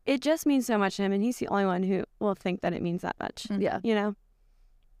 it just means so much to him. And he's the only one who will think that it means that much. Yeah.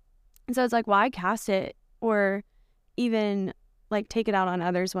 And so it's like, why cast it or even take it out on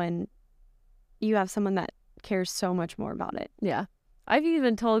others when you have someone that cares so much more about it. Yeah. I've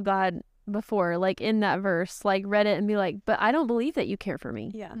even told God before, in that verse, read it and be like, but I don't believe that you care for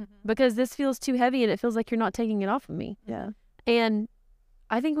me. Yeah. Because this feels too heavy and it feels like you're not taking it off of me. Yeah. And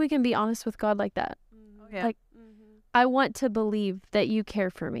I think we can be honest with God like that. Yeah. I want to believe that you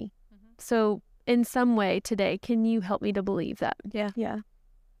care for me. So in some way today, can you help me to believe that? Yeah. Yeah.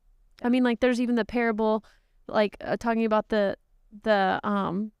 I mean, there's even the parable, talking about the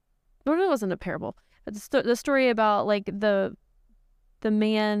it wasn't a parable. The story about the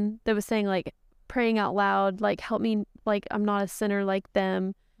man that was saying praying out loud, help me, I'm not a sinner like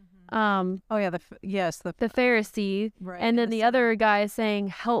them. The Pharisee, right, and then the other guy saying,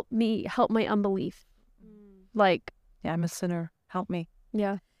 help me, help my unbelief. I'm a sinner, help me.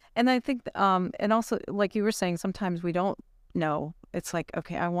 Yeah. And I think, and also like you were saying, sometimes we don't know. It's like,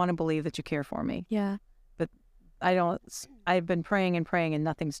 okay, I want to believe that you care for me. Yeah. I've been praying and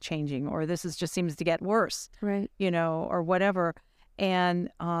nothing's changing, or this just seems to get worse, right? Or whatever.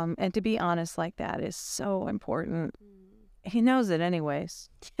 And to be honest like that is so important. He knows it anyways.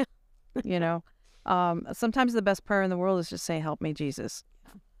 Sometimes the best prayer in the world is just say, help me, Jesus.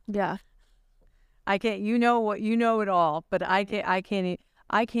 Yeah. I can't, it all, but I can't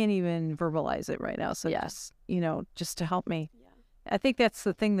even verbalize it right now. So yes, just to help me. Yeah. I think that's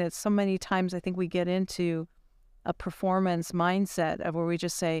the thing that so many times I think we get into a performance mindset of where we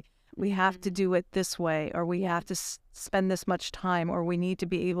just say, We have to do it this way, or we have to spend this much time, or we need to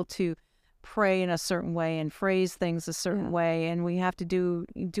be able to pray in a certain way and phrase things a certain way, and we have to do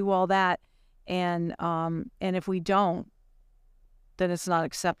all that. And if we don't, then it's not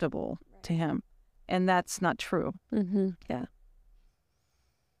acceptable to him. And that's not true. Mm-hmm. Yeah.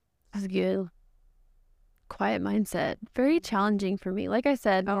 That's good. Quiet mindset. Very challenging for me. Like I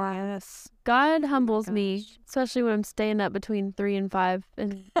said, God humbles me, especially when I'm staying up between 3 and 5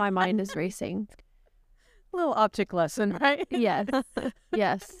 and my mind is racing. Little object lesson, right? Yes.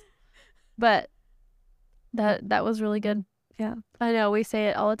 Yes. But that was really good. Yeah. I know we say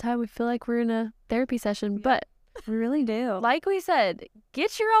it all the time. We feel like we're in a therapy session, but we really do. Like we said,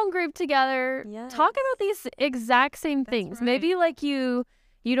 get your own group together. Yes. Talk about these exact same things. right. Maybe like you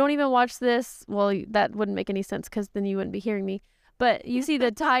don't even watch this. Well, that wouldn't make any sense because then you wouldn't be hearing me. But you see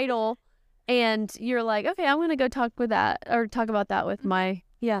the title and you're like, okay, I'm going to go talk about that with my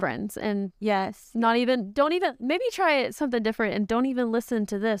friends. And maybe try something different and don't even listen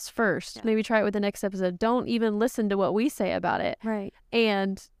to this first. Yeah. Maybe try it with the next episode. Don't even listen to what we say about it. Right.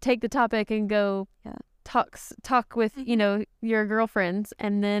 And take the topic and go talk with, your girlfriends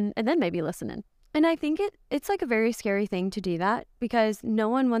and then maybe listen in. And I think it's like a very scary thing to do that because no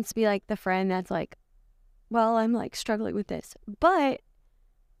one wants to be like the friend that's like, well, I'm like struggling with this. But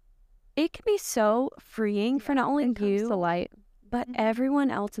it can be so freeing for not only you, the light, but everyone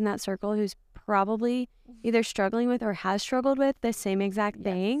else in that circle who's probably either struggling with or has struggled with the same exact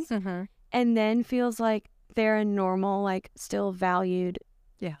thing. Mm-hmm. And then feels like they're a normal, like still valued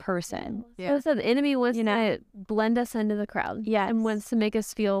person. Yeah. So the enemy wants to blend us into the crowd. Yeah. And wants to make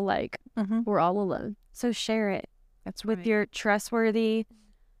us feel like we're all alone. So share it. That's with your trustworthy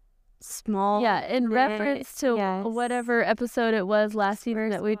small. Yeah, in reference to whatever episode it was last season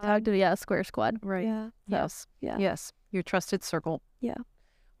that we talked about. Square Squad. Right. Yeah. Yes. Yeah. Yes. Your trusted circle. Yeah.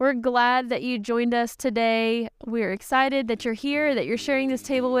 We're glad that you joined us today. We're excited that you're here, that you're sharing this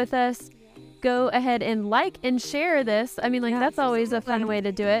table with us. Go ahead and like and share this. I mean, that's always a fun way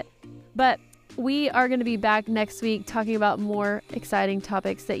to do it. But we are going to be back next week talking about more exciting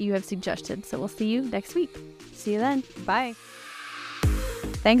topics that you have suggested. So we'll see you next week. See you then. Bye.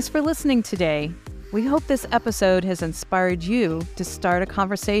 Thanks for listening today. We hope this episode has inspired you to start a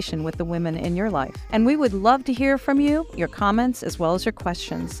conversation with the women in your life. And we would love to hear from you, your comments, as well as your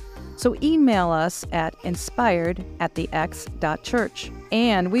questions. So email us at inspired@thex.church.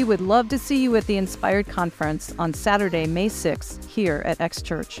 And we would love to see you at the Inspired Conference on Saturday, May 6th, here at X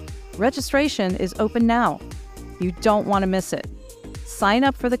Church. Registration is open now. You don't want to miss it. Sign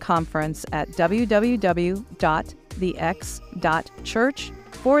up for the conference at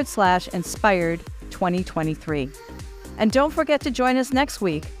www.thex.church/inspired2023. And don't forget to join us next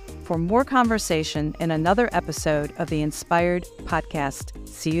week for more conversation in another episode of the Inspired Podcast.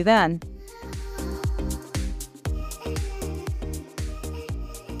 See you then.